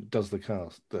who does the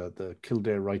cast, the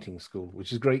Kildare Writing School,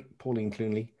 which is great. Pauline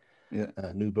Clooney. Yeah.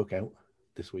 New book out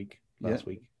this week. Last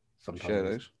week. Sometime. Shout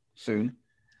out soon.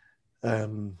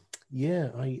 I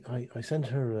sent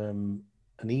her an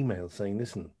email saying,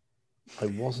 listen, I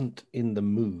wasn't in the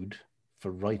mood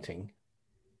for writing,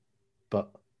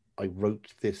 but I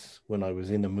wrote this when I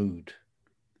was in a mood,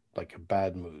 like a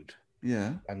bad mood.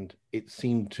 Yeah. And it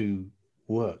seemed to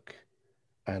work,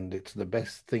 and it's the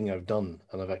best thing I've done,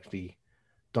 and I've actually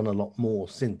done a lot more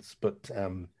since. But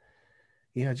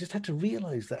I just had to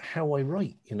realize that how I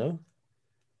write,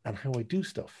 and how I do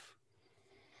stuff.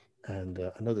 And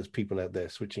I know there's people out there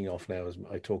switching off now as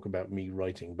I talk about me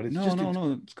writing, but it's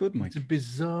it's good, Mike. It's a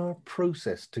bizarre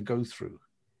process to go through,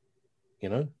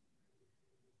 and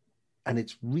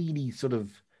it's really sort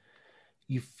of,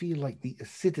 you feel like the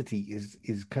acidity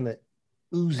is kind of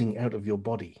oozing out of your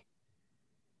body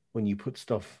when you put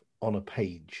stuff on a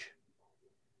page,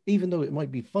 even though it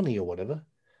might be funny or whatever.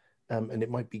 And it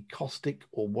might be caustic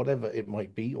or whatever it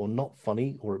might be, or not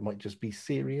funny, or it might just be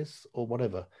serious or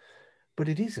whatever. But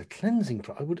it is a cleansing.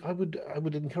 I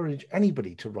would encourage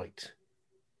anybody to write.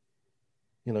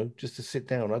 Just to sit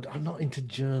down. I'm not into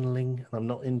journaling, and I'm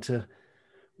not into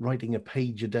writing a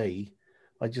page a day.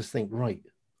 I just think, right,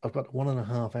 I've got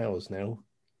 1.5 hours now.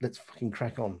 Let's fucking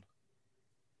crack on.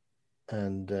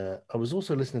 And I was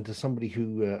also listening to somebody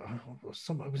who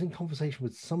I was in conversation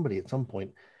with somebody at some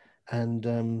point,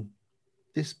 and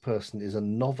this person is a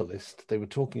novelist. They were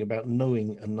talking about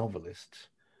knowing a novelist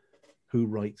who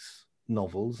writes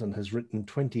novels and has written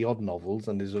 20 odd novels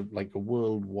and is a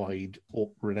worldwide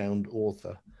renowned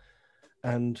author,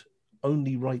 and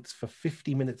only writes for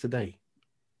 50 minutes a day.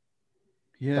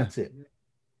 Yeah. That's it.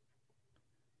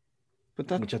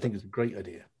 But which I think is a great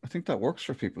idea. I think that works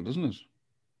for people, doesn't it?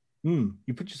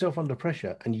 You put yourself under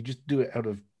pressure and you just do it out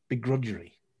of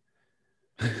begrudgery.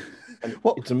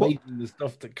 It's amazing the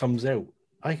stuff that comes out.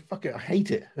 I hate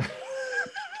it.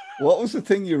 What was the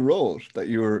thing you wrote that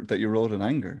you wrote in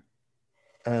anger?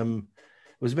 It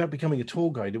was about becoming a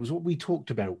tour guide. It was what we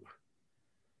talked about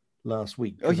last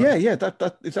week. Oh yeah.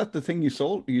 That is that the thing you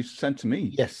sent to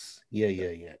me? Yes.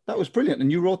 Yeah. That was brilliant,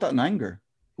 and you wrote that in anger.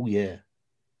 Oh yeah.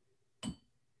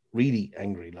 Really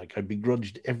angry. Like I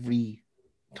begrudged every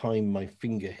time my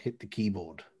finger hit the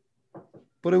keyboard.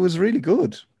 But it was really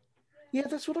good. Yeah,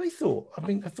 that's what I thought. I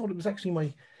mean, I thought it was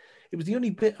actually it was the only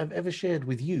bit I've ever shared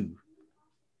with you.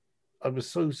 I was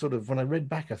so sort of, when I read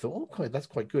back, I thought, oh, that's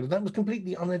quite good. And that was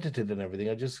completely unedited and everything.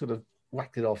 I just sort of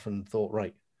whacked it off and thought,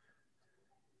 right,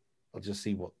 I'll just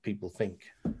see what people think.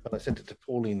 And I sent it to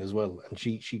Pauline as well, and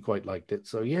she quite liked it.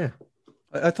 So yeah.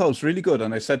 I thought it was really good.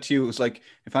 And I said to you, it was like,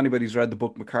 if anybody's read the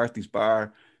book McCarthy's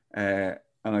Bar, and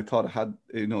I thought it had,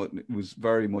 it was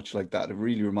very much like that. It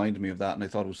really reminded me of that. And I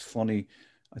thought it was funny.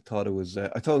 I thought it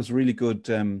was really good.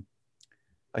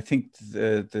 I think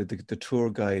the tour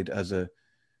guide as a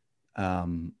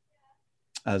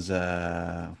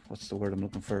what's the word I'm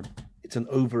looking for? It's an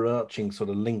overarching sort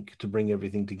of link to bring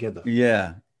everything together.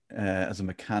 Yeah. As a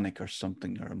mechanic or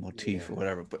something, or a motif or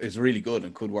whatever, but it's really good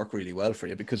and could work really well for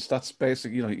you, because that's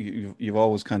basically, you've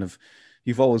always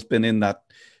been in that,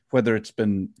 whether it's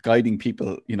been guiding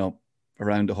people,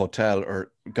 around a hotel,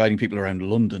 or guiding people around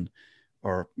London,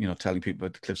 or, telling people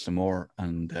about the Cliffs of Moher,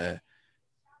 and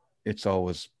that's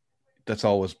always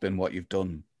been what you've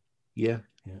done. Yeah.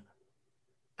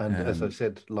 And as I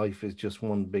said, life is just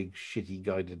one big shitty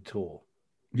guided tour.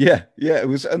 Yeah, it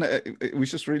was, and it was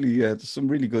just really, there's some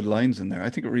really good lines in there. I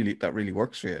think that really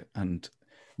works for you, and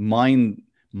mine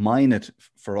it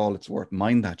for all it's worth.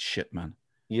 Mine that shit, man.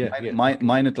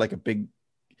 Mine it like a big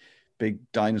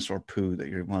dinosaur poo that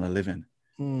you want to live in.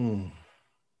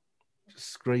 Just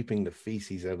scraping the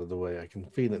feces out of the way. I can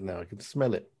feel it now. I can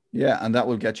smell it. Yeah, and that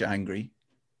will get you angry.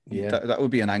 Yeah, that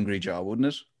would be an angry job, wouldn't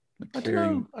it? I don't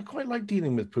know. I quite like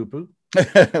dealing with poo-poo.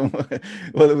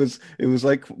 Well, it was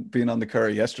like being on the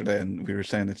curry yesterday, and we were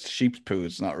saying it's sheep's poo.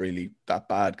 It's not really that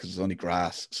bad because it's only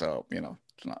grass, so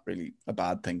it's not really a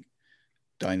bad thing.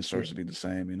 Dinosaurs would be the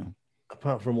same,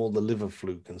 Apart from all the liver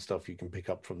fluke and stuff you can pick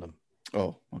up from them.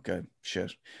 Oh, okay,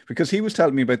 shit. Because he was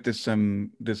telling me about this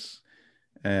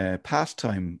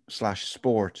pastime /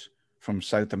 sport from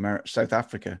South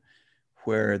Africa,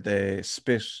 where they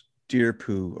spit deer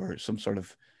poo or some sort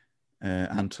of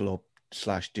antelope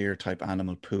 / deer type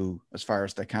animal poo as far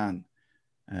as they can.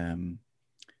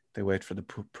 They wait for the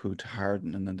poo to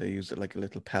harden, and then they use it like a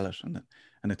little pellet, and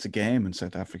it's a game in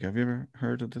South Africa. Have you ever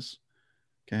heard of this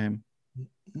game?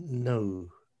 No.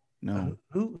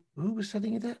 Who was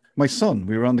setting it up? My son.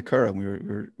 We were on the Curragh,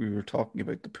 and we were talking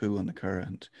about the poo on the Curragh,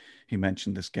 and he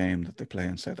mentioned this game that they play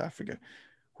in South Africa,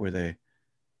 where they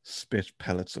spit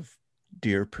pellets of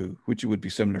deer poo, which would be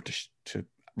similar to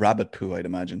rabbit poo, I'd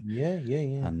imagine. Yeah.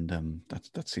 And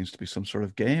that seems to be some sort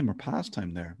of game or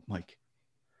pastime there, Mike.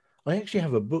 I actually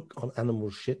have a book on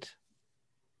animal shit.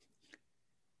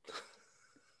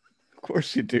 Of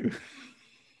course you do.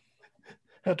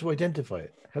 How to identify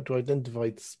it. How to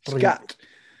identify scat.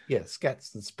 Yeah,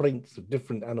 scats and sprints of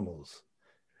different animals.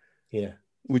 Yeah.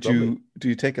 Do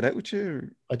you take it out with you?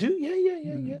 Or? I do.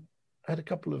 Yeah. I had a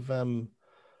couple of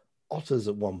otters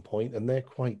at one point, and they're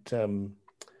quite.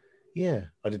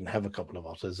 I didn't have a couple of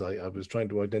otters. I was trying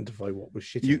to identify what was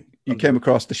shitting. You came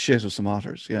across the shit of some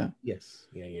otters, yeah. Yes,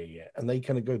 yeah. And they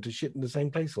kind of go to shit in the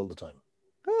same place all the time.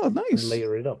 Oh, nice. And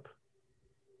layer it up.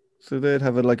 So they'd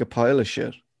have it like a pile of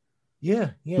shit.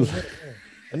 Yeah.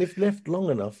 And if left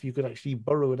long enough, you could actually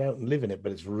burrow it out and live in it,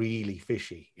 but it's really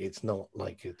fishy. It's not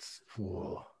like it's...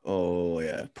 Whoa. Oh,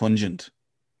 yeah. Pungent.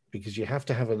 Because you have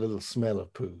to have a little smell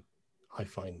of poo, I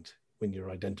find, when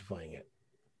you're identifying it.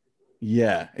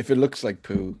 Yeah. If it looks like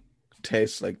poo,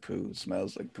 tastes like poo,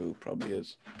 smells like poo, probably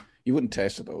is. You wouldn't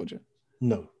taste it, though, would you?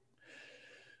 No.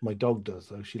 My dog does,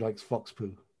 though. She likes fox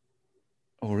poo.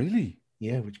 Oh, really?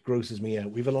 Yeah, which grosses me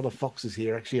out. We have a lot of foxes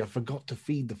here. Actually, I forgot to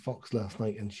feed the fox last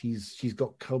night, and she's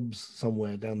got cubs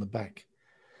somewhere down the back,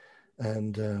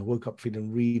 and woke up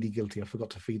feeling really guilty. I forgot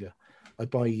to feed her. I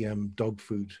buy dog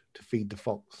food to feed the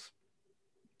fox,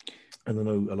 and I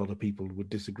know a lot of people would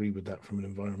disagree with that from an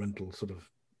environmental sort of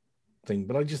thing,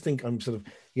 but I just think I'm sort of,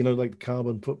 like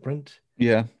carbon footprint.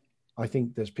 Yeah. I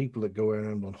think there's people that go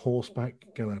around on horseback,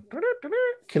 kind of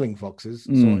killing foxes.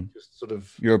 So I just sort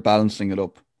of... You're balancing it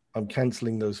up. I'm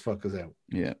cancelling those fuckers out.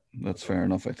 Yeah, that's fair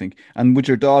enough, I think. And would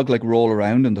your dog roll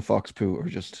around in the fox poo or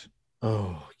just...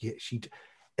 Oh, yeah,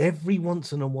 every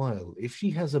once in a while, if she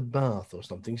has a bath or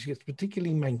something, she gets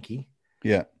particularly manky.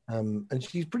 Yeah. And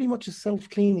she's pretty much a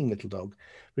self-cleaning little dog.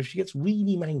 But if she gets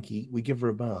really manky, we give her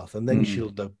a bath, and then she'll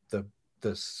the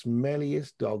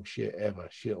smelliest dog shit ever.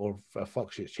 Or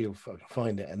fox shit, she'll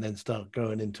find it and then start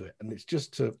going into it. And it's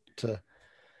just to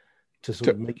to sort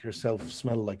of make herself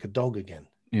smell like a dog again.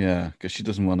 Yeah, because she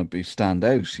doesn't want to stand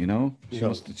out, you know. She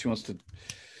wants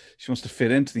to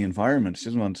fit into the environment. She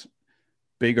doesn't want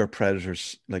bigger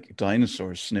predators like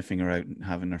dinosaurs sniffing her out and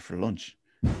having her for lunch.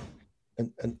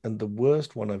 And the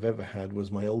worst one I've ever had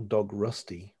was my old dog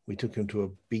Rusty. We took him to a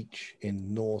beach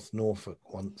in North Norfolk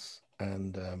once,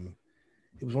 and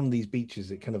it was one of these beaches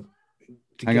that kind of.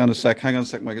 Hang on a sec,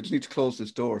 Mike. I just need to close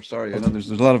this door. Sorry, I know there's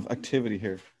a lot of activity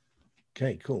here.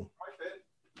 Okay, cool.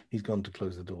 He's gone to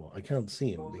close the door. I can't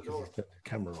see him because he's turned the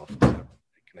camera off. The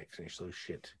connection is so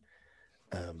shit.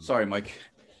 Sorry, Mike.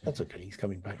 That's okay. He's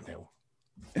coming back now.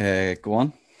 Go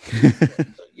on.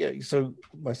 So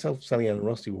myself, Sally Ann, and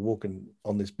Rusty were walking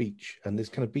on this beach, and this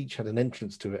kind of beach had an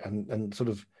entrance to it, and sort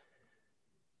of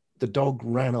the dog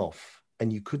ran off,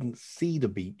 and you couldn't see the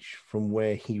beach from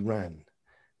where he ran.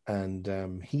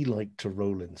 And he liked to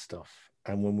roll in stuff.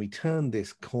 And when we turned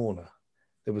this corner,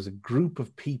 there was a group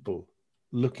of people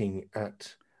looking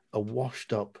at a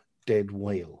washed up dead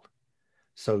whale.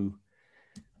 So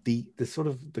the sort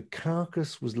of the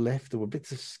carcass was left. There were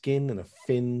bits of skin and a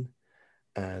fin,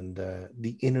 and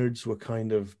the innards were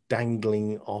kind of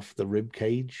dangling off the rib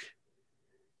cage.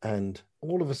 And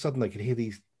all of a sudden I could hear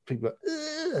these people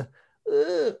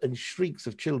and shrieks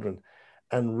of children.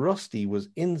 And Rusty was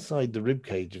inside the rib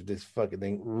cage of this fucking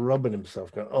thing, rubbing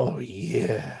himself, going, "Oh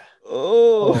yeah,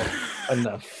 oh," and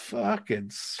the fucking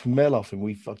smell off him.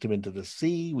 We fucked him into the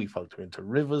sea, we fucked him into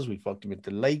rivers, we fucked him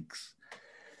into lakes,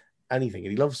 anything.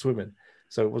 And he loved swimming,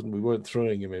 so we weren't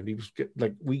throwing him in. He was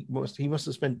like, he must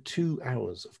have spent 2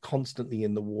 hours of constantly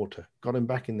in the water. Got him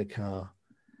back in the car.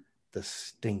 The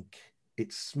stink.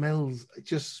 It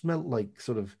just smelled like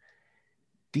sort of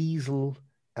diesel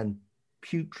and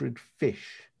putrid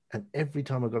fish. And every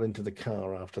time I got into the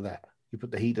car after that, you put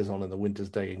the heaters on in the winter's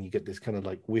day and you get this kind of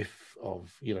like whiff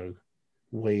of,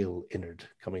 whale innard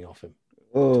coming off him.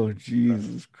 Oh,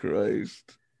 Jesus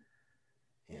Christ.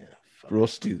 Yeah.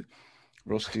 Rusty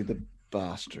the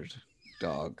bastard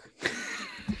dog.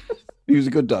 He was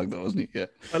a good dog though, wasn't he? Yeah.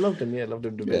 I loved him. Yeah, loved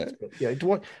him to bits.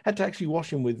 But had to actually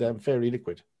wash him with fairy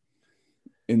liquid.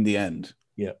 In the end.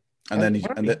 Yeah. And then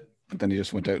he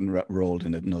just went out and rolled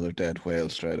in another dead whale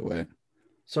straight away.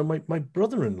 So my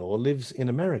brother-in-law lives in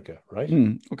America, right?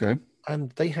 Okay.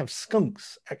 And they have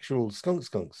skunks, actual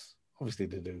skunks. Obviously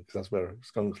they do, because that's where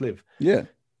skunks live. Yeah.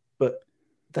 But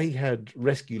they had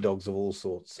rescue dogs of all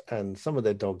sorts, and some of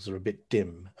their dogs are a bit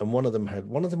dim. And one of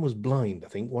them was blind, I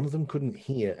think. One of them couldn't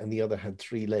hear, and the other had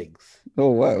 3 legs. Oh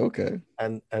wow, okay.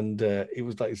 And it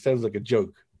was like, it sounds like a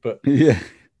joke, but yeah.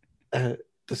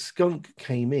 The skunk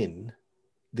came in.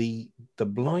 The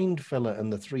blind fella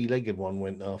and the 3-legged one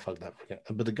went, "Oh, fuck that."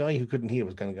 But the guy who couldn't hear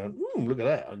was kind of going, "Look at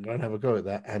that. I'm going to have a go at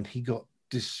that." And he got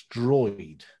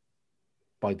destroyed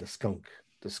by the skunk.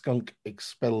 The skunk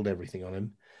expelled everything on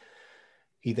him.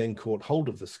 He then caught hold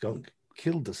of the skunk,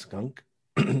 killed the skunk,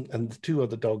 and the 2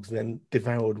 other dogs then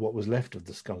devoured what was left of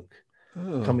the skunk,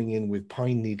 coming in with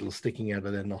pine needles sticking out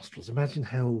of their nostrils. Imagine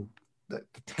how the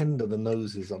tender the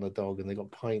nose is on a dog, and they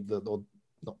got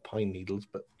not pine needles,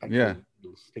 but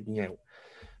needles sticking out.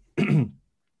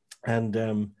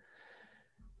 And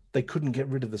they couldn't get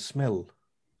rid of the smell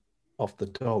of the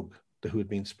dog who had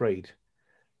been sprayed.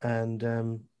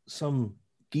 And some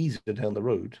geezer down the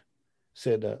road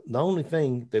said, the only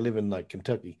thing, they live in like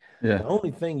Kentucky, the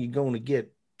only thing you're going to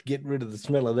get rid of the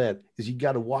smell of that is you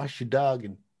got to wash your dog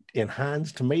in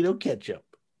Heinz tomato ketchup.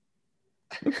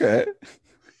 Okay.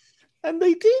 And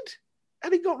they did.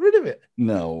 And he got rid of it.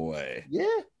 No way.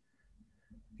 Yeah.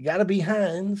 You got to be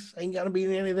Heinz. Ain't got to be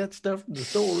any of that stuff in the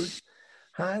stores.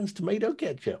 Heinz tomato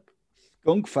ketchup.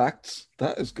 Skunk facts.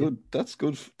 That is good. That's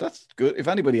good. That's good. If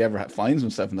anybody ever finds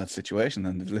himself in that situation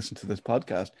and they've listened to this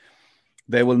podcast,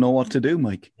 they will know what to do,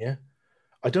 Mike. Yeah.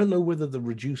 I don't know whether the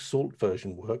reduced salt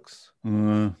version works.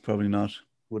 Probably not.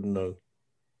 Wouldn't know.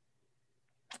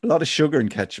 A lot of sugar in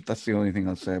ketchup. That's the only thing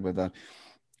I'll say about that.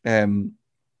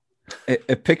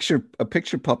 A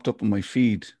picture popped up on my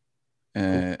feed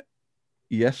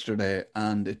yesterday,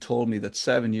 and it told me that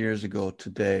 7 years ago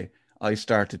today I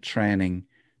started training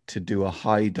to do a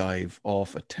high dive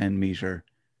off a 10-meter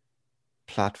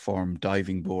platform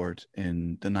diving board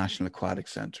in the National Aquatic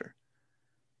Centre.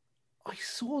 I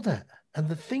saw that, and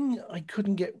the thing I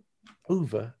couldn't get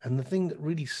over, and the thing that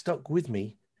really stuck with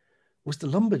me, was the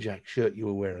lumberjack shirt you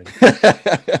were wearing.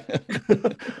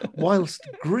 Whilst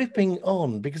gripping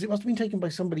on, because it must have been taken by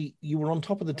somebody, you were on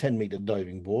top of the 10-meter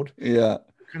diving board. Yeah.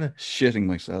 Kind of shitting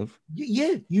myself.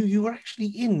 Yeah, you were actually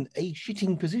in a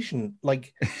shitting position.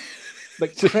 Like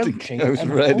like Just in crouching case I was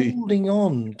and ready. holding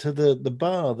on to the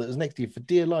bar that was next to you for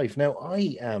dear life. Now,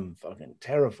 I am fucking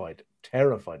terrified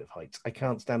of heights. I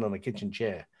can't stand on a kitchen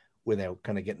chair without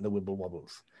kind of getting the wibble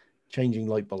wobbles. Changing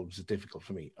light bulbs is difficult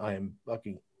for me. I am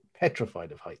fucking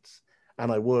petrified of heights.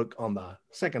 And I work on the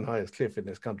second highest cliff in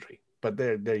this country. But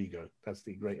there you go. That's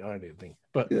the great irony of the thing.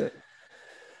 But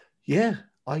yeah,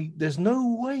 there's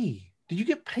no way. Did you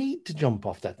get paid to jump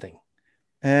off that thing?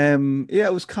 Yeah,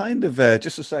 it was kind of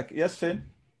just a sec. Yes, Finn.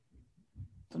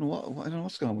 I don't know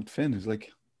what's going on with Finn. He's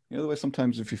like, you know the way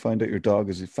sometimes if you find out your dog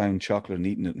has found chocolate and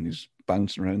eaten it and he's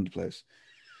bouncing around the place.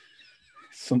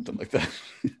 Something like that.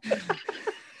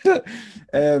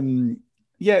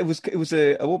 Yeah, it was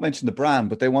a, I won't mention the brand,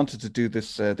 but they wanted to do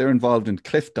this. They're involved in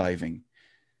cliff diving.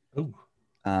 Oh.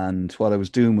 And what I was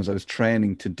doing was I was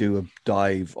training to do a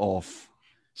dive off.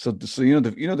 So you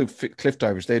know the cliff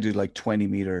divers, they do like 20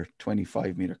 meter,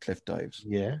 25 meter cliff dives.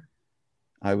 Yeah.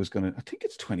 I think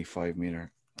it's 25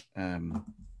 meter. I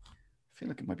feel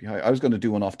like it might be high. I was going to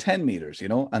do one off 10 meters, you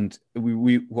know, and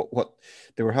what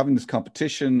they were having this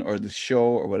competition or this show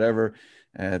or whatever,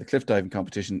 the cliff diving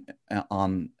competition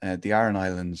on the Aran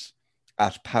Islands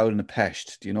at Powell na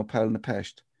Pesht. Do you know Powell na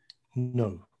Pesht?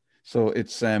 No. So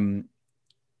it's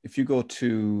if you go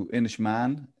to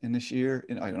Inishmaan, Inisheer,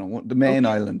 I don't know, the main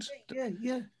island.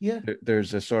 Yeah.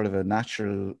 There's a sort of a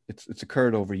natural. It's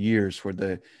occurred over years where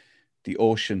the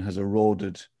ocean has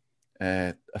eroded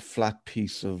a flat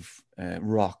piece of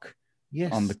rock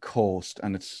on the coast,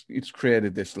 and it's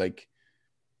created this like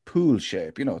pool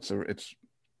shape. You know,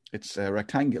 it's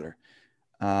rectangular,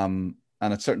 and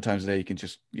at certain times of the day you can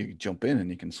jump in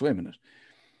and you can swim in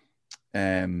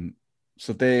it.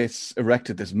 So they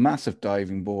erected this massive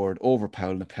diving board over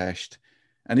Powell na Pesht,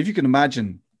 and if you can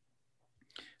imagine,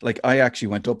 like I actually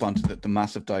went up onto the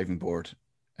massive diving board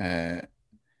and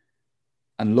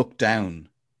looked down.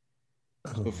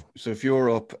 So if you're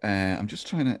up, I'm just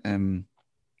trying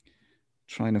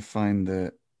to find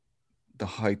the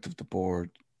height of the board.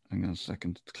 Hang on a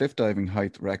second. The cliff diving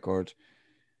height record.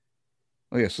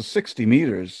 Oh yeah, so 60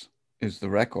 meters is the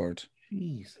record.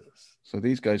 Jesus. So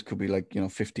these guys could be like,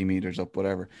 50 meters up,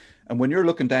 whatever. And when you're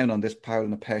looking down on this Powell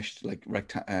na Pesht, like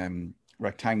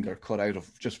rectangular cut out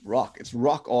of just rock, it's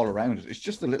rock all around it. It's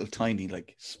just a little tiny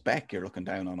like speck you're looking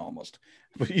down on almost.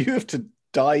 But you have to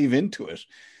dive into it.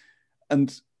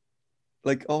 And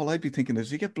like all I'd be thinking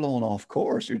is you get blown off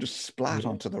course, you're just splat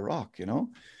onto the rock, you know?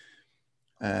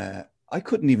 I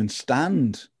couldn't even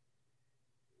stand.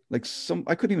 I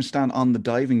couldn't even stand on the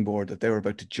diving board that they were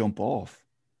about to jump off.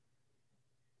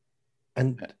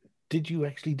 And did you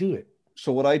actually do it?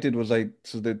 So what I did was they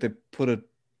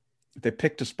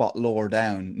picked a spot lower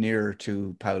down, nearer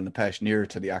to Powell na Pesht, nearer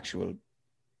to the actual,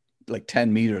 like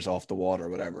 10 meters off the water or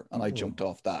whatever, and I jumped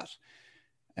off that.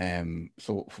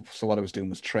 So what I was doing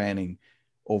was training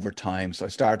over time. So I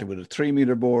started with a 3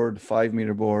 meter board, 5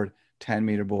 meter board, 10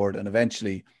 meter board, and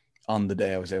eventually on the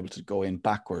day I was able to go in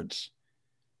backwards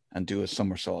and do a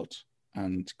somersault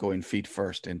and go in feet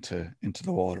first into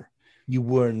the water. You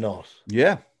were not.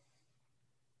 Yeah.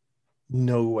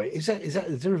 No way. Is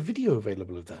there a video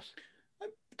available of that?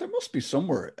 There must be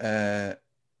somewhere.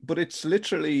 But it's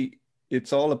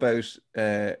all about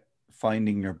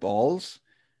finding your balls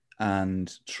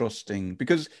and trusting,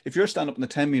 because if you're standing up on the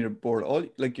 10 meter board, all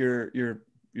like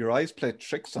your eyes play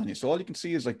tricks on you. So all you can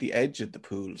see is like the edge of the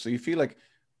pool. So you feel like,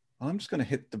 oh, I'm just going to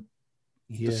hit the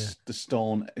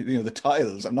stone, the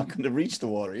tiles. I'm not going to reach the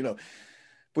water,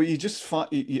 But you just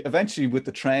eventually with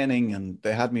the training, and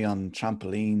they had me on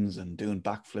trampolines and doing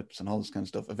backflips and all this kind of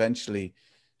stuff. Eventually,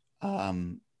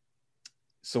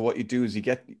 so what you do is you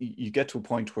get to a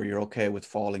point where you're okay with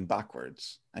falling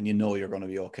backwards, and you're going to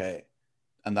be okay,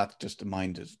 and that's just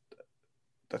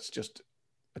that's just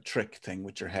a trick thing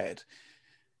with your head.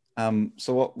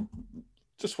 So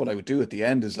what I would do at the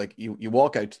end is like you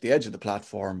walk out to the edge of the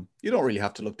platform. You don't really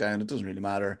have to look down. It doesn't really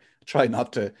matter. Try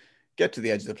not to get to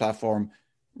the edge of the platform.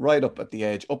 Right up at the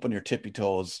edge, up on your tippy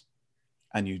toes,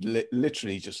 and you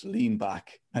literally just lean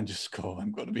back and just go,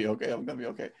 I'm going to be okay, I'm going to be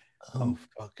okay.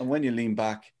 Fuck. And when you lean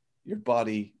back, your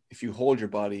body, if you hold your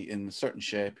body in a certain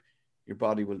shape, your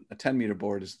body will, a 10 meter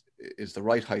board is the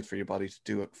right height for your body to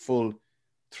do a full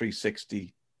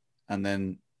 360, and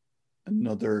then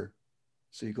another,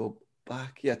 so you go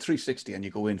back, 360, and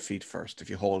you go in feet first if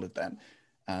you hold it then,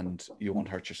 and you won't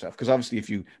hurt yourself. Because obviously if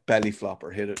you belly flop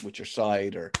or hit it with your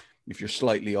side, or if you're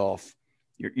slightly off,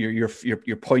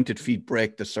 your pointed feet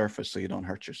break the surface so you don't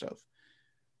hurt yourself.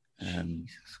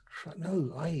 Jesus Christ.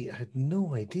 No, I had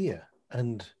no idea.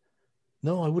 And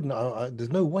no, I wouldn't.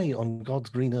 There's no way on God's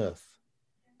green earth.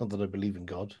 Not that I believe in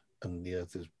God and the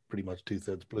earth is pretty much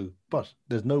 2/3 blue. But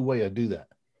there's no way I do that.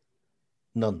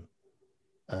 None.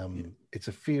 It's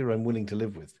a fear I'm willing to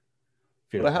live with.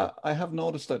 But I have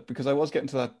noticed that, because I was getting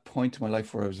to that point in my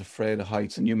life where I was afraid of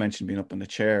heights, and you mentioned being up in the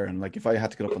chair, and like if I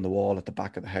had to get up on the wall at the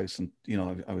back of the house, and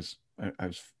I was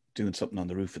doing something on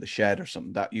the roof of the shed or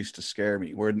something, that used to scare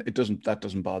me. Where that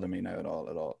doesn't bother me now at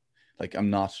all. Like I'm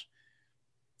not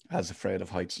as afraid of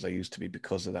heights as I used to be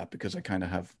because of that, because I kind of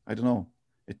have, I don't know,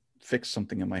 it fixed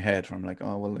something in my head where I'm like,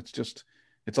 oh well,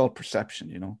 it's all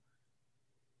perception,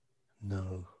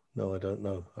 No, I don't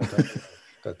know. I don't.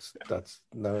 That's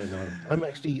no. I'm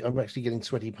actually getting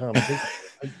sweaty palms.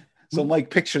 So, Mike,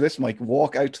 picture this, Mike.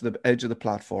 Walk out to the edge of the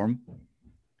platform.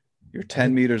 You're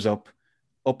 10 meters up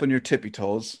on your tippy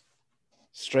toes,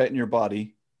 straighten your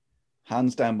body,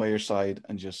 hands down by your side,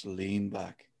 and just lean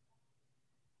back.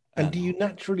 And do you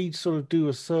naturally sort of do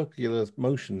a circular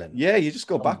motion then? Yeah, you just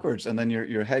go backwards, and then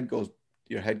your head goes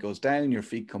down, your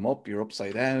feet come up, you're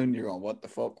upside down, you're going, what the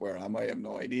fuck, where am I? I have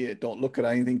no idea. Don't look at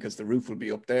anything, because the roof will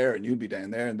be up there and you'll be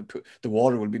down there, and the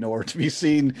water will be nowhere to be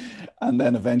seen. And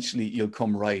then eventually you'll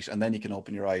come right, and then you can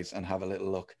open your eyes and have a little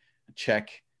look, check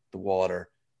the water,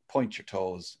 point your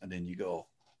toes, and then you go.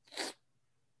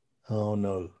 Oh,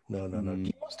 no.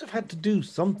 You must have had to do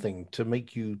something to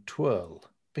make you twirl,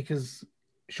 because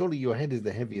surely your head is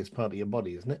the heaviest part of your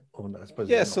body, isn't it? Or I suppose.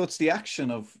 Yeah, so it's the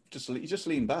action of you just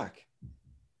lean back.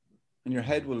 And your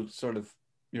head will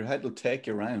take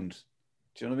you around.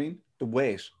 Do you know what I mean? The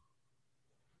weight.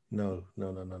 No.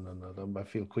 I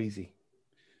feel queasy.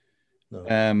 No.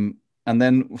 And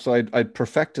then, so I'd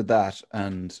perfected that.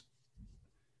 And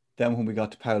then when we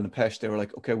got to Powell and Pesh, they were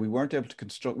like, okay, we weren't able to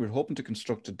construct, we were hoping to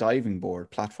construct a diving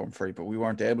board platform for you, but we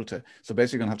weren't able to. So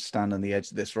basically you're going to have to stand on the edge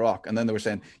of this rock. And then they were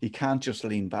saying, you can't just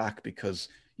lean back because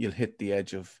you'll hit the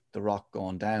edge of the rock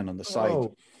going down on the side.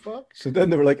 Oh, fuck. So then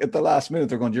they were like, at the last minute,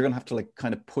 they're going, you're going to have to like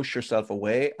kind of push yourself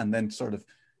away and then sort of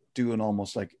do an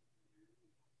almost like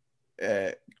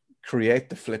create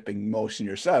the flipping motion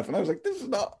yourself. And I was like, this is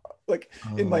not like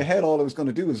in my head, all I was going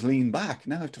to do was lean back.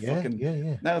 Now I have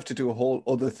to now I have to do a whole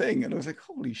other thing. And I was like,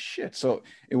 holy shit. So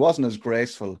it wasn't as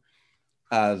graceful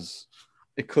as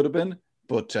it could have been,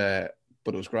 but it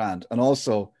was grand. And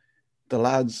also the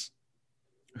lads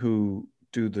who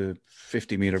do the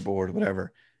 50-meter board or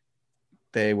whatever,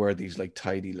 they wear these like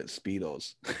tidy little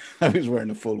Speedos. I was wearing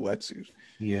a full wetsuit.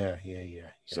 Yeah.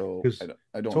 So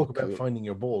I don't talk about finding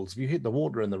your balls. If you hit the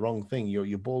water in the wrong thing,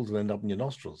 your balls will end up in your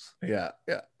nostrils. Yeah.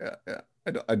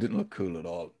 I didn't look cool at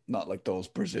all. Not like those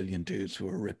Brazilian dudes who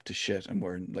are ripped to shit and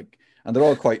wearing like, and they're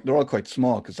all quite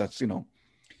small, because that's,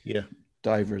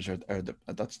 divers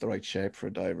that's the right shape for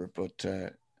a diver. But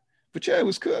yeah, it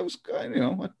was cool. It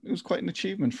was quite an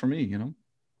achievement for me.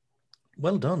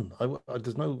 Well done.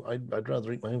 I'd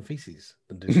rather eat my own feces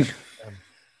than do that.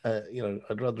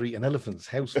 I'd rather eat an elephant's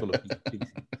house full of feces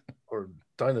or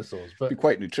dinosaurs. But it'd be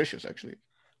quite nutritious, actually.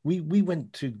 We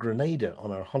went to Grenada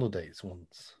on our holidays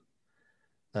once.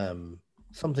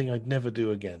 Something I'd never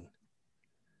do again.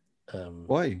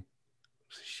 Why? It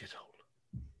was a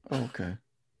shithole. Oh, okay.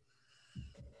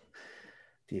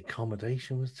 The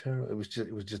accommodation was terrible. It was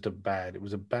just a bad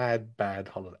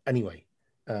holiday. Anyway,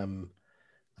 the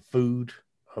food.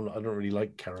 I don't really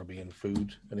like Caribbean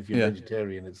food, and if you're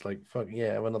vegetarian, it's like fuck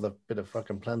yeah, have another bit of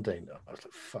fucking plantain. I was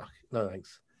like, fuck, no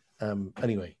thanks.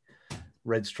 Anyway,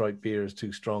 Red Stripe beer is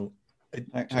too strong.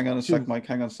 Hang on a sec, Mike.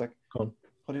 Hang on a sec. Go on.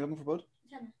 What are you looking for, bud?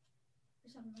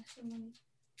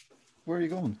 Where are you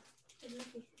going?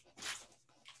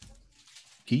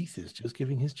 Keith is just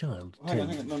giving his child. Hang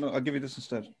on. No, I'll give you this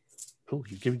instead. Oh,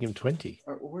 you're giving him 20.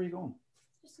 Where are you going?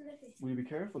 Will you be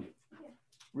careful? Yeah.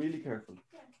 Really careful.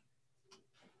 Yeah.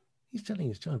 He's telling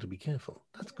his child to be careful.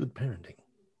 That's good parenting.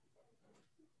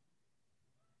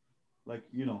 Like,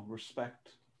 respect.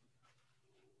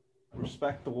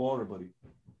 Respect the water, buddy.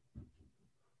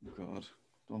 God,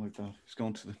 don't like that. He's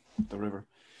going to the river.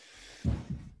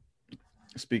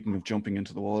 Speaking of jumping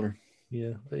into the water.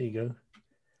 Yeah, there you go.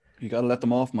 You got to let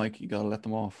them off, Mike. You got to let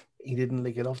them off. He didn't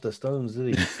lick it off the stones,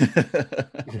 did he?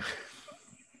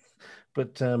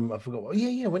 But I forgot.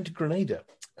 I went to Grenada,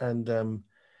 and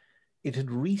it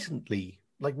had recently,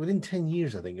 like within 10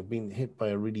 years, I think, had been hit by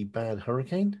a really bad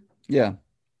hurricane. Yeah.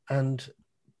 And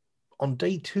on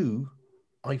day 2,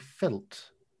 I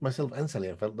felt, myself and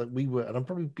Sally, I felt that we were, and I'm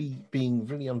probably being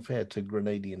really unfair to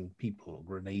Grenadian people.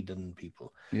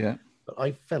 Yeah. But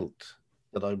I felt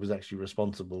that I was actually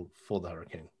responsible for the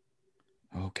hurricane.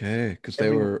 Okay, because they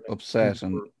were upset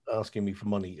and asking me for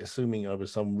money, assuming I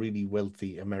was some really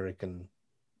wealthy American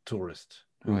tourist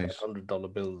who had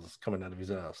 $100 bills coming out of his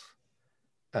ass.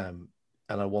 And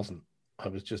I wasn't. I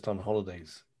was just on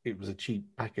holidays. It was a cheap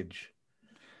package.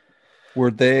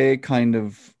 Were they kind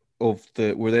of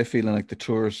were they feeling like the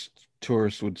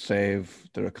tourists would save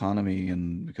their economy,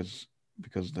 and because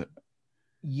the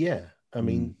Yeah, I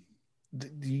mean,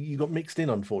 you got mixed in,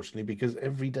 unfortunately, because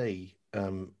every day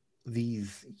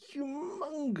these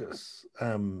humongous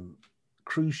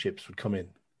cruise ships would come in,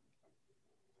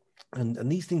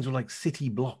 and these things were like city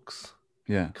blocks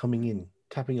coming in,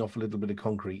 tapping off a little bit of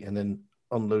concrete, and then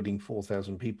unloading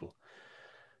 4,000 people.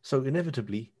 So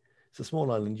inevitably, it's a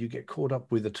small island, you get caught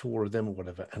up with a tour of them or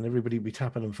whatever, and everybody would be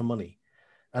tapping them for money.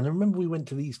 And I remember we went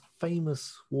to these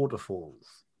famous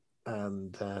waterfalls,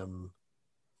 and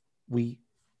we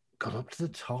got up to the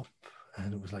top,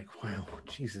 and it was like, wow,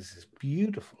 Jesus, is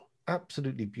beautiful,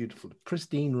 absolutely beautiful,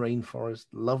 pristine rainforest,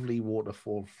 lovely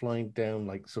waterfall flying down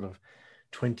like sort of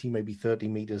 20, maybe 30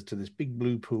 meters to this big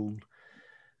blue pool.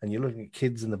 And you're looking at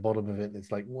kids in the bottom of it, and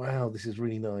it's like, wow, this is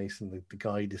really nice. And the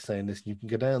guide is saying this, you can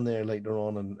go down there later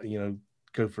on and, you know,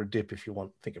 go for a dip if you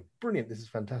want. Thinking, brilliant, this is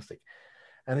fantastic.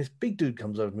 And this big dude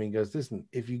comes over to me and goes, listen,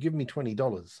 if you give me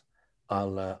 $20,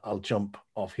 I'll jump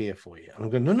off here for you. And I'm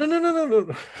going, no.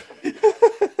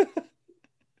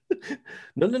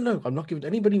 No, I'm not giving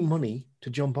anybody money to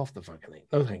jump off the fucking thing.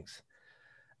 No thanks.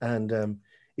 And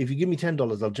if you give me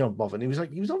 $10, I'll jump off. And he was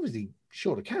obviously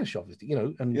short of cash, obviously, you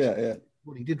know, and yeah.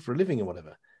 What he did for a living or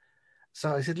whatever.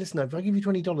 So I said, listen, if I give you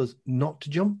 $20 not to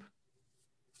jump,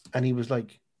 and he was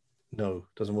like, no,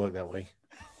 doesn't work that way.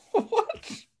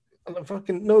 What? I'm like,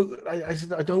 fucking no. I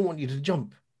said, I don't want you to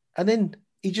jump. And then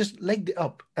he just legged it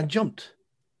up and jumped.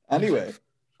 Anyway.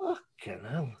 Fucking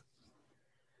hell.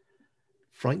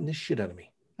 Frightened the shit out of me.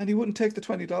 And he wouldn't take the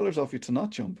 $20 off you to not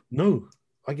jump? No.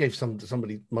 I gave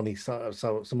somebody money so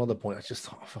some other point. I just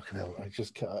thought, oh, fucking hell. I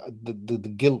just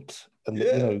the guilt and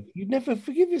you know, you'd never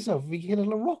forgive yourself if you hit a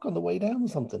rock on the way down or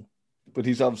something. But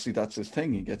he's obviously, that's his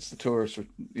thing. He gets the tourists,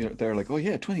 you know, they're like, oh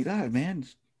yeah, $20, man,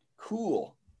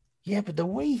 cool. Yeah, but the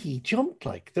way he jumped,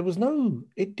 like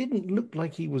it didn't look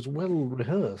like he was well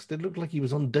rehearsed. It looked like he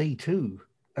was on day 2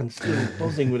 and still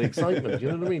buzzing with excitement.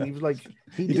 You know what I mean? He was like,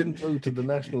 he didn't go to the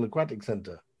National Aquatic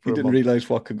Centre. He didn't realize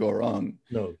what could go wrong.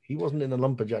 No, he wasn't in a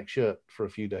lumberjack shirt for a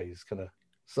few days, kind of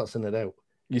sussing it out.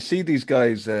 You see these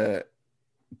guys,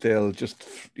 they'll just,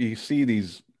 you see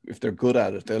these, if they're good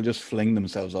at it, they'll just fling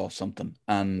themselves off something.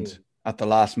 And at the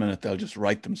last minute, they'll just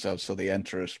right themselves so they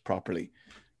enter it properly.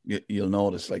 You'll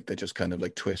notice, like, they just kind of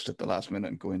like twist at the last minute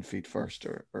and go in feet first.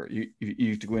 Or you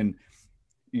have to go in,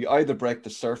 you either break the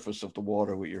surface of the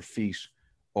water with your feet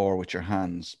or with your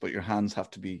hands, but your hands have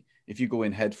to be, if you go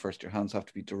in head first, your hands have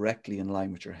to be directly in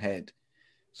line with your head.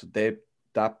 So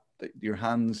your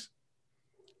hands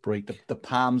break, the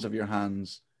palms of your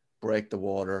hands break the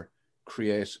water,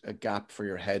 create a gap for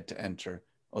your head to enter.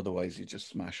 Otherwise, you just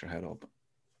smash your head up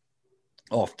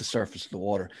off the surface of the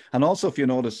water. And also, if you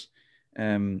notice,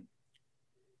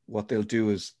 what they'll do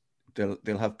is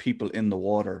they'll have people in the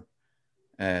water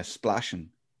splashing.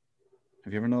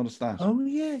 Have you ever noticed that? Oh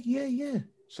yeah.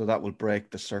 So that will break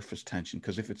the surface tension,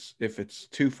 because if it's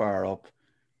too far up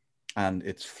and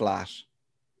it's flat,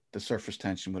 the surface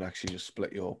tension would actually just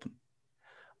split you open.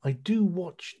 I do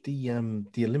watch the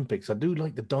Olympics. I do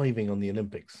like the diving on the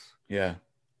Olympics. Yeah.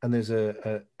 And there's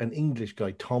an English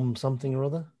guy, Tom something or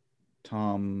other.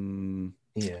 Tom.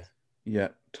 Yeah. Yeah,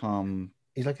 Tom.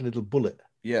 He's like a little bullet.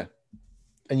 Yeah.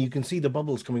 And you can see the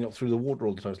bubbles coming up through the water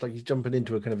all the time. It's like he's jumping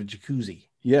into a kind of a jacuzzi.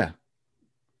 Yeah.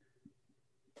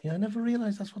 Yeah, I never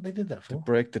realized that's what they did that for. To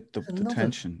break the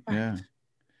tension. Fact. Yeah.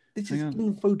 This is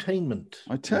infotainment.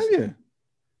 I tell you.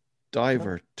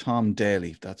 Diver, Tom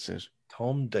Daly, that's it.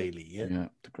 Tom Daly, yeah. Yeah,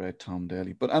 the great Tom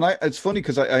Daly. But it's funny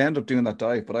because I ended up doing that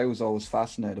dive, but I was always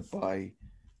fascinated by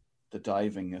the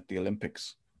diving at the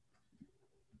Olympics.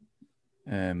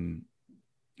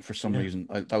 For some reason,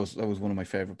 that was one of my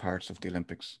favorite parts of the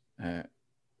Olympics. Yeah,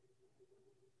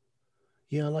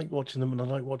 I like watching them, and I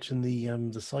like watching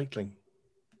the cycling.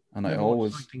 And I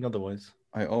always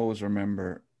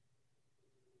remember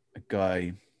a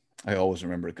guy. I always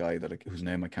remember a guy whose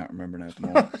name I can't remember now at the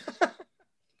moment.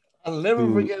 I'll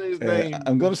never forget his name.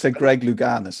 I'm going to say Greg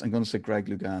Louganis.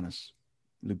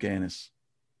 Louganis.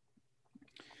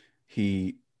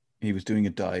 He was doing a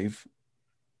dive,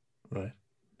 right,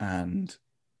 and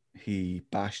he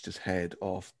bashed his head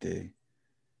off it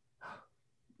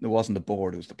wasn't the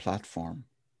board, it was the platform.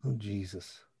 Oh,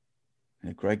 Jesus.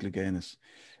 Yeah, Greg Louganis.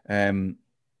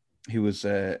 He was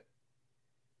a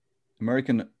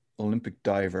American Olympic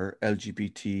diver,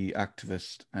 LGBT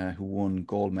activist, who won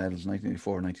gold medals in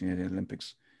 1984 and 1988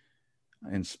 Olympics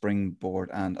in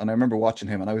springboard. And I remember watching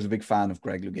him, and I was a big fan of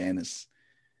Greg Louganis.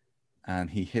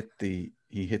 And he hit the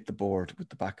board with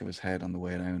the back of his head on the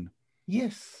way down.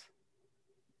 Yes.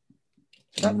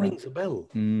 That rings a bell.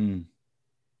 Mm.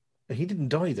 He didn't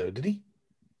die though, did he?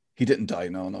 He didn't die.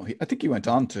 No. I think he went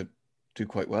on to do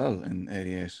quite well in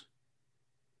 '88.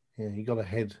 Yeah, he got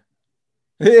ahead.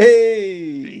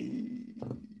 Hey!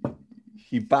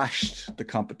 He bashed the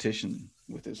competition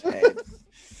with his head.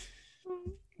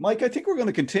 Mike, I think we're going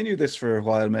to continue this for a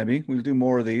while, maybe. We'll do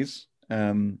more of these.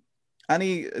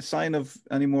 Any sign of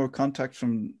any more contact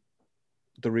from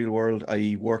the real world,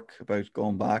 i.e. work, about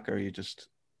going back, or are you just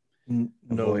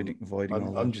avoiding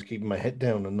all that? I'm just keeping my head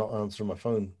down and not answering my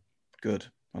phone. Good.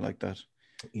 I like that.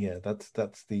 Yeah, that's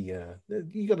the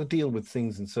you got to deal with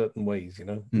things in certain ways, you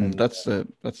know. And that's the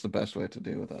best way to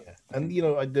deal with that. Yeah. And you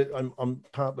know, I'm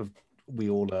part of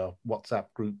all our WhatsApp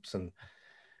groups, and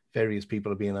various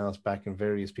people are being asked back, and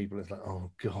various people it's like,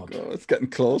 oh god, it's getting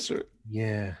closer.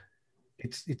 Yeah,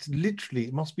 it's literally,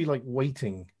 it must be like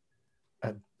waiting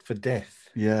for death.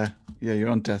 Yeah, you're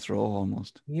on death row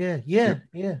almost. Yeah.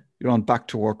 You're on back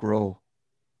to work row.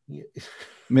 Yeah.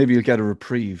 Maybe you'll get a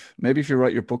reprieve. Maybe if you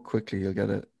write your book quickly, you'll get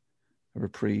a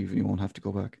reprieve and you won't have to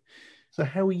go back. So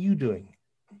how are you doing,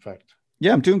 in fact?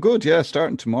 Yeah, I'm doing good. Yeah,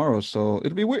 starting tomorrow. So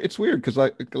it'll be weird. It's weird because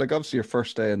like obviously your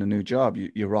first day in a new job,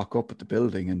 you rock up at the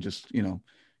building and just, you know,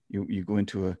 you go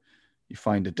into you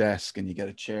find a desk and you get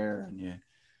a chair and you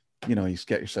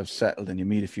get yourself settled and you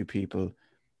meet a few people.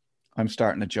 I'm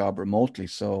starting a job remotely.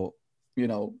 So, you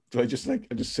know, I just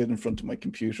sit in front of my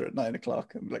computer at 9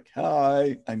 o'clock. I'm like,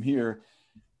 hi, I'm here.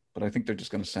 But I think they're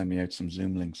just going to send me out some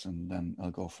Zoom links and then I'll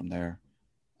go from there.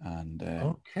 And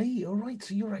okay, all right.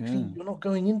 So you're not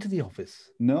going into the office?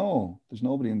 No, there's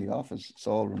nobody in the office. It's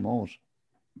all remote.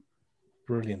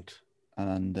 Brilliant.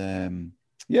 And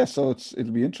so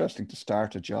it'll be interesting to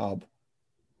start a job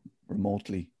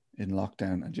remotely in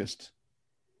lockdown and just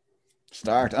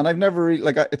start. And I've never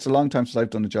really, it's a long time since I've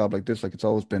done a job like this. Like, it's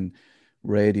always been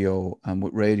radio, and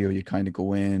with radio you kind of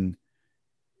go in,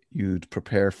 you'd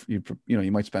prepare, you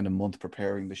might spend a month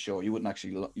preparing the show. You wouldn't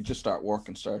actually, you just start work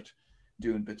and start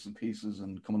doing bits and pieces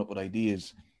and coming up with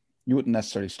ideas. You wouldn't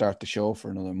necessarily start the show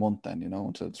for another month then,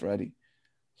 until it's ready.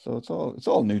 So it's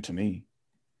all new to me.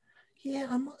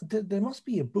 Yeah, there must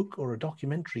be a book or a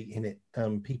documentary in it,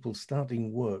 people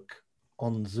starting work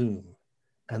on Zoom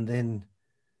and then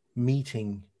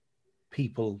meeting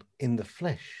people in the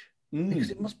flesh. Because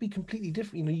it must be completely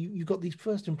different. You've got these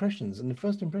first impressions, and the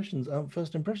first impressions aren't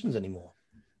first impressions anymore.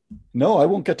 No, I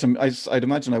won't get to. I'd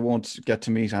imagine I won't get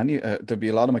to meet any. There'll be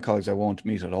a lot of my colleagues I won't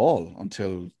meet at all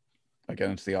until I get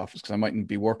into the office, because I mightn't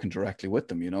be working directly with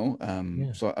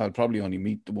them. So I'll probably only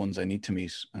meet the ones I need to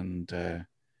meet, and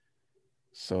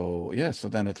so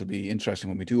then it'll be interesting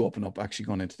when we do open up, actually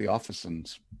going into the office and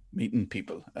meeting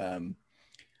people.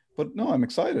 But no, I'm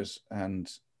excited, and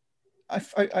I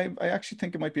actually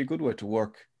think it might be a good way to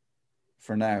work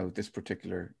for now, this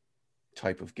particular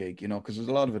type of gig, because there's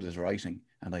a lot of it is writing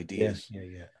and ideas.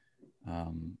 Yeah.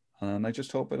 And I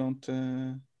just hope I don't,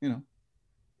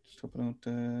 fuck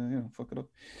it up.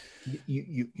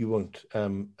 You won't.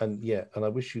 And I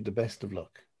wish you the best of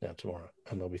luck now tomorrow.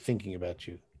 And I'll be thinking about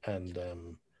you. And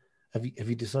have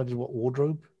you decided what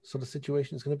wardrobe sort of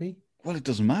situation it's going to be? Well, it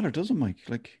doesn't matter, does it, Mike?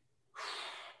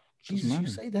 Jesus, you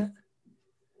say that.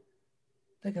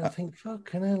 They're going to think,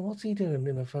 fucking hell, what's he doing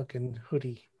in a fucking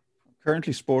hoodie?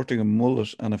 Currently sporting a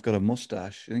mullet and I've got a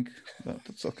mustache. I think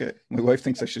that's okay. My wife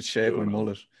thinks I should shave my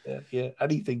mullet. Yeah,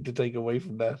 anything to take away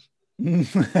from that.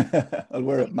 I'll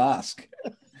wear a mask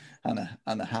and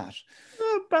a hat.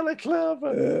 Oh,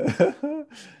 balaclava.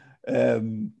 I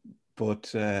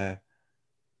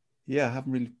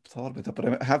haven't really thought about that.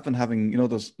 But I have been having,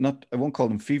 those, I won't call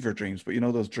them fever dreams, but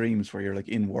those dreams where you're like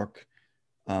in work,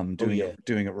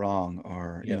 doing it wrong,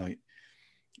 or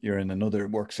you're in another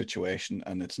work situation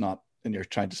and it's not, and you're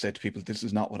trying to say to people, this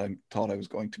is not what I thought I was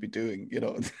going to be doing.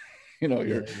 You're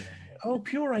oh,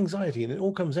 pure anxiety, and it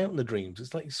all comes out in the dreams.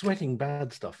 It's like sweating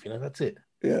bad stuff. That's it.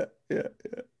 Yeah.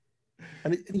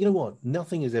 And you know what?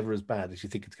 Nothing is ever as bad as you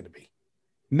think it's going to be.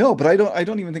 No, but I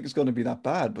don't even think it's going to be that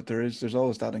bad. But there's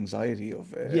always that anxiety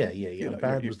of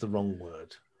Bad was the wrong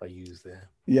word I used there.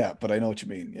 Yeah, but I know what you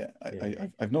mean. Yeah,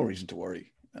 I've no reason to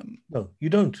worry. No, you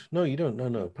don't. No, you don't.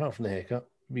 No. Apart from the haircut,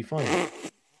 you'll be fine.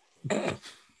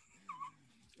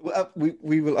 Well,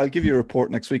 we will. I'll give you a report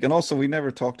next week. And also, we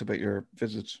never talked about your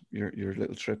visit, your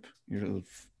little trip, your little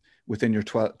within your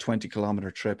 20-kilometer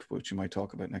trip, which you might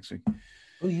talk about next week.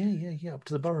 Oh yeah, up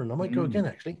to the Burren. I might go again,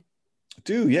 actually.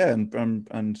 Do and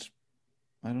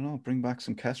I don't know, bring back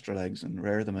some kestrel eggs and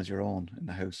rear them as your own in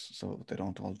the house so they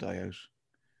don't all die out.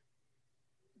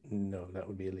 No, that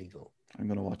would be illegal. I'm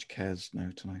going to watch Kes now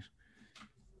tonight.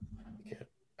 Yeah.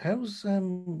 How's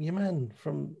your man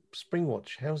from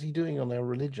Springwatch? How's he doing on our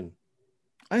religion?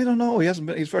 I don't know. He hasn't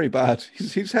been. He's very bad.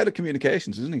 He's head of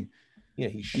communications, isn't he? Yeah,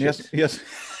 he's And shit. he has.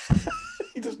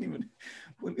 He doesn't even.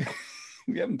 Well,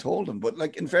 we haven't told him, but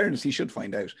like in fairness, he should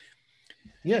find out.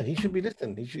 Yeah, he should be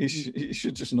listening. He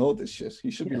should just know this shit. He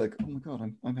should be like, oh my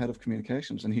god, I'm head of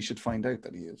communications, and he should find out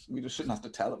that he is. We just shouldn't have to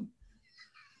tell him.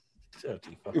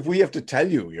 Dirty fuck. If we have to tell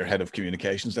you you're head of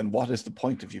communications, then what is the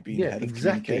point of you being head of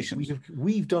communications?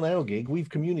 We've done our gig. We've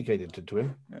communicated it to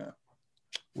him. Yeah,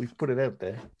 we've put it out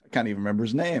there. I can't even remember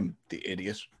his name. The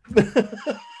idiot.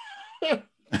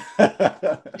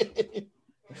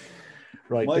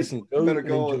 Right, Mike, listen, go better and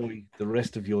go. enjoy the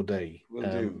rest of your day. Will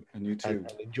do, and you too.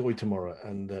 And enjoy tomorrow.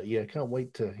 And yeah, can't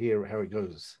wait to hear how it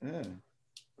goes. Yeah,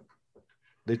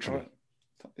 literally.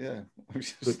 Yeah,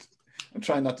 I'm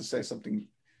trying not to say something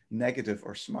negative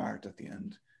or smart at the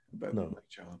end about my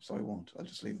job, so I won't. I'll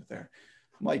just leave it there.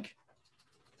 Mike,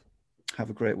 have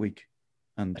a great week,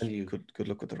 and you. Good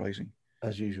luck with the writing.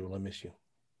 As usual, I miss you.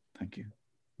 Thank you.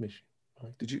 Miss you. Bye.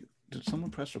 Did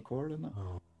someone press record on that?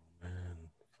 Oh man.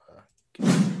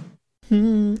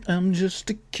 I'm just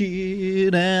a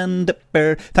kid and a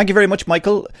bear. Thank you very much,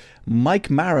 Michael. Mike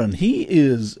Maron. He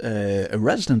is a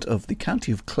resident of the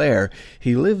county of Clare.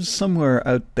 He lives somewhere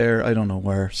out there, I don't know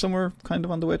where, somewhere kind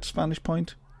of on the way to Spanish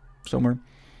Point, somewhere.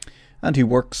 And he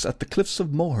works at the Cliffs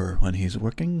of Moher when he's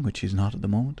working, which he's not at the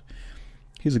moment.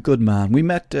 He's a good man. We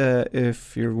met,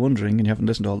 if you're wondering and you haven't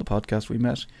listened to all the podcasts, we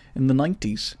met in the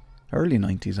 90s, early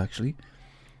 90s actually.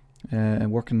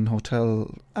 Working in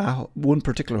one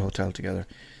particular hotel together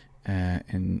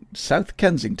in South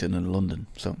Kensington in London.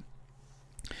 So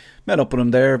met up with him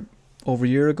there over a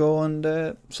year ago,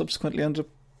 and subsequently ended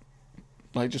up.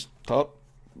 I just thought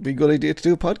it'd be a good idea to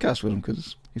do a podcast with him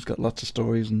because he's got lots of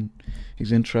stories and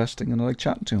he's interesting, and I like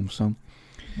chatting to him. So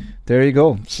there you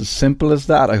go. It's as simple as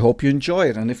that. I hope you enjoy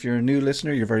it, and if you're a new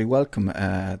listener, you're very welcome.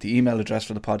 The email address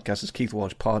for the podcast is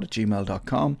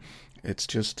keithwalshpod@gmail.com. It's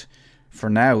just. For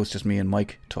now, it's just me and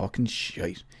Mike talking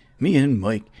shite. Me and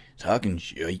Mike talking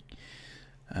shite,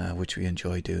 which we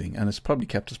enjoy doing. And it's probably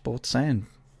kept us both sane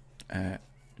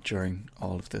during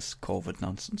all of this COVID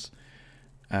nonsense.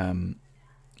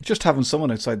 Just having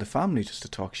someone outside the family just to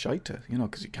talk shite to,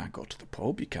 because you can't go to the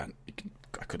pub. I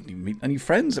couldn't even meet any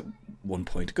friends at one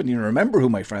point. I couldn't even remember who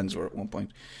my friends were at one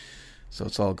point. So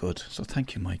it's all good. So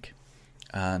thank you, Mike.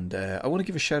 And I want to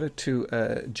give a shout out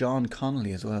to John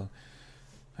Connolly as well.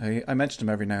 I mention him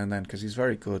every now and then because he's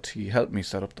very good. He helped me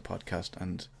set up the podcast,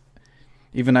 and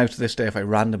even now to this day, if I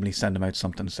randomly send him out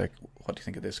something, it's like, what do you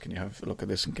think of this? Can you have a look at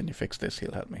this, and can you fix this?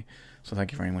 He'll help me. So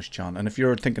thank you very much, John. And if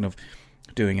you're thinking of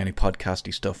doing any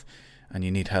podcasty stuff and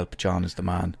you need help, John is the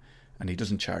man, and he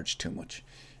doesn't charge too much.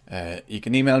 You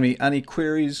can email me any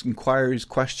queries, inquiries,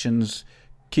 questions,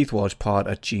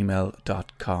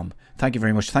 keithwalshpod@gmail.com. Thank you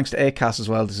very much. Thanks to Acast as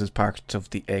well. This is part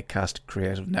of the Acast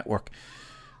Creative Network.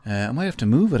 I might have to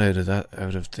move it out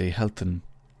of the health and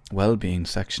well-being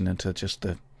section into just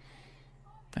the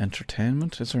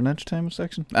entertainment. Is there an entertainment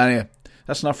section? Anyway,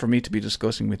 that's not for me to be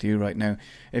discussing with you right now.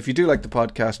 If you do like the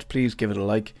podcast, please give it a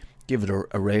like, give it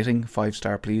a rating,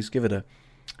 5-star please, give it a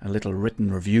little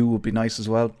written review would be nice as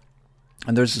well.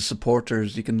 And there's the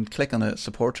supporters. You can click on a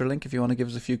supporter link if you want to give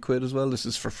us a few quid as well. This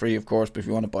is for free, of course, but if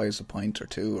you want to buy us a pint or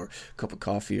two, or a cup of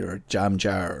coffee, or a jam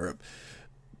jar, or a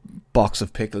box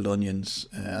of pickled onions,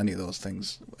 any of those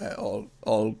things,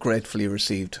 all gratefully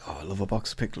received. I love a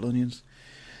box of pickled onions.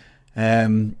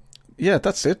 Yeah,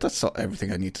 that's it. That's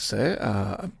everything I need to say.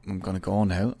 I'm going to go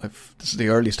now. This is the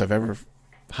earliest I've ever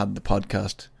had the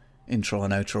podcast intro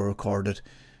and outro recorded,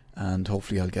 and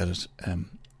hopefully I'll get it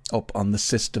up on the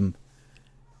system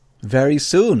very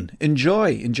soon. Enjoy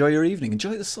your evening.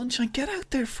 Enjoy the sunshine. Get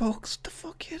out there, folks. The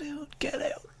fuck, get out. Get out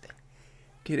of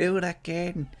that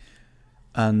garden.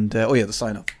 And, the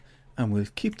sign up. And we'll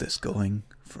keep this going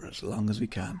for as long as we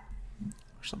can.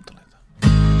 Or something like that.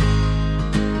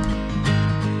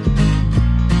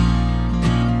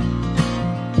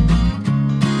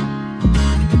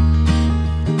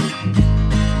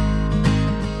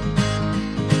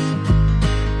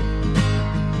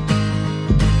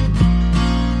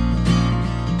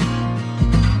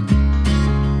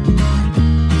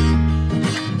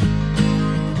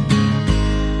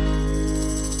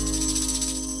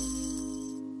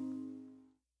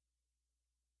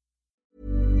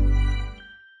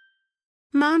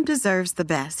 Mom deserves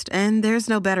the best, and there's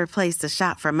no better place to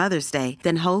shop for Mother's Day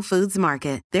than Whole Foods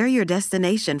Market. They're your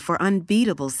destination for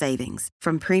unbeatable savings,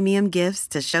 from premium gifts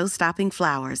to show-stopping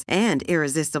flowers and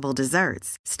irresistible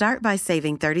desserts. Start by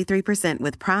saving 33%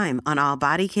 with Prime on all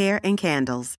body care and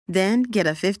candles. Then get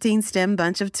a 15-stem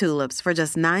bunch of tulips for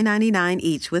just $9.99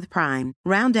 each with Prime.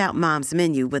 Round out Mom's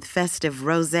menu with festive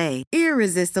rosé,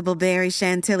 irresistible berry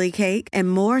chantilly cake, and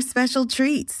more special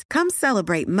treats. Come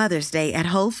celebrate Mother's Day at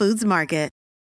Whole Foods Market.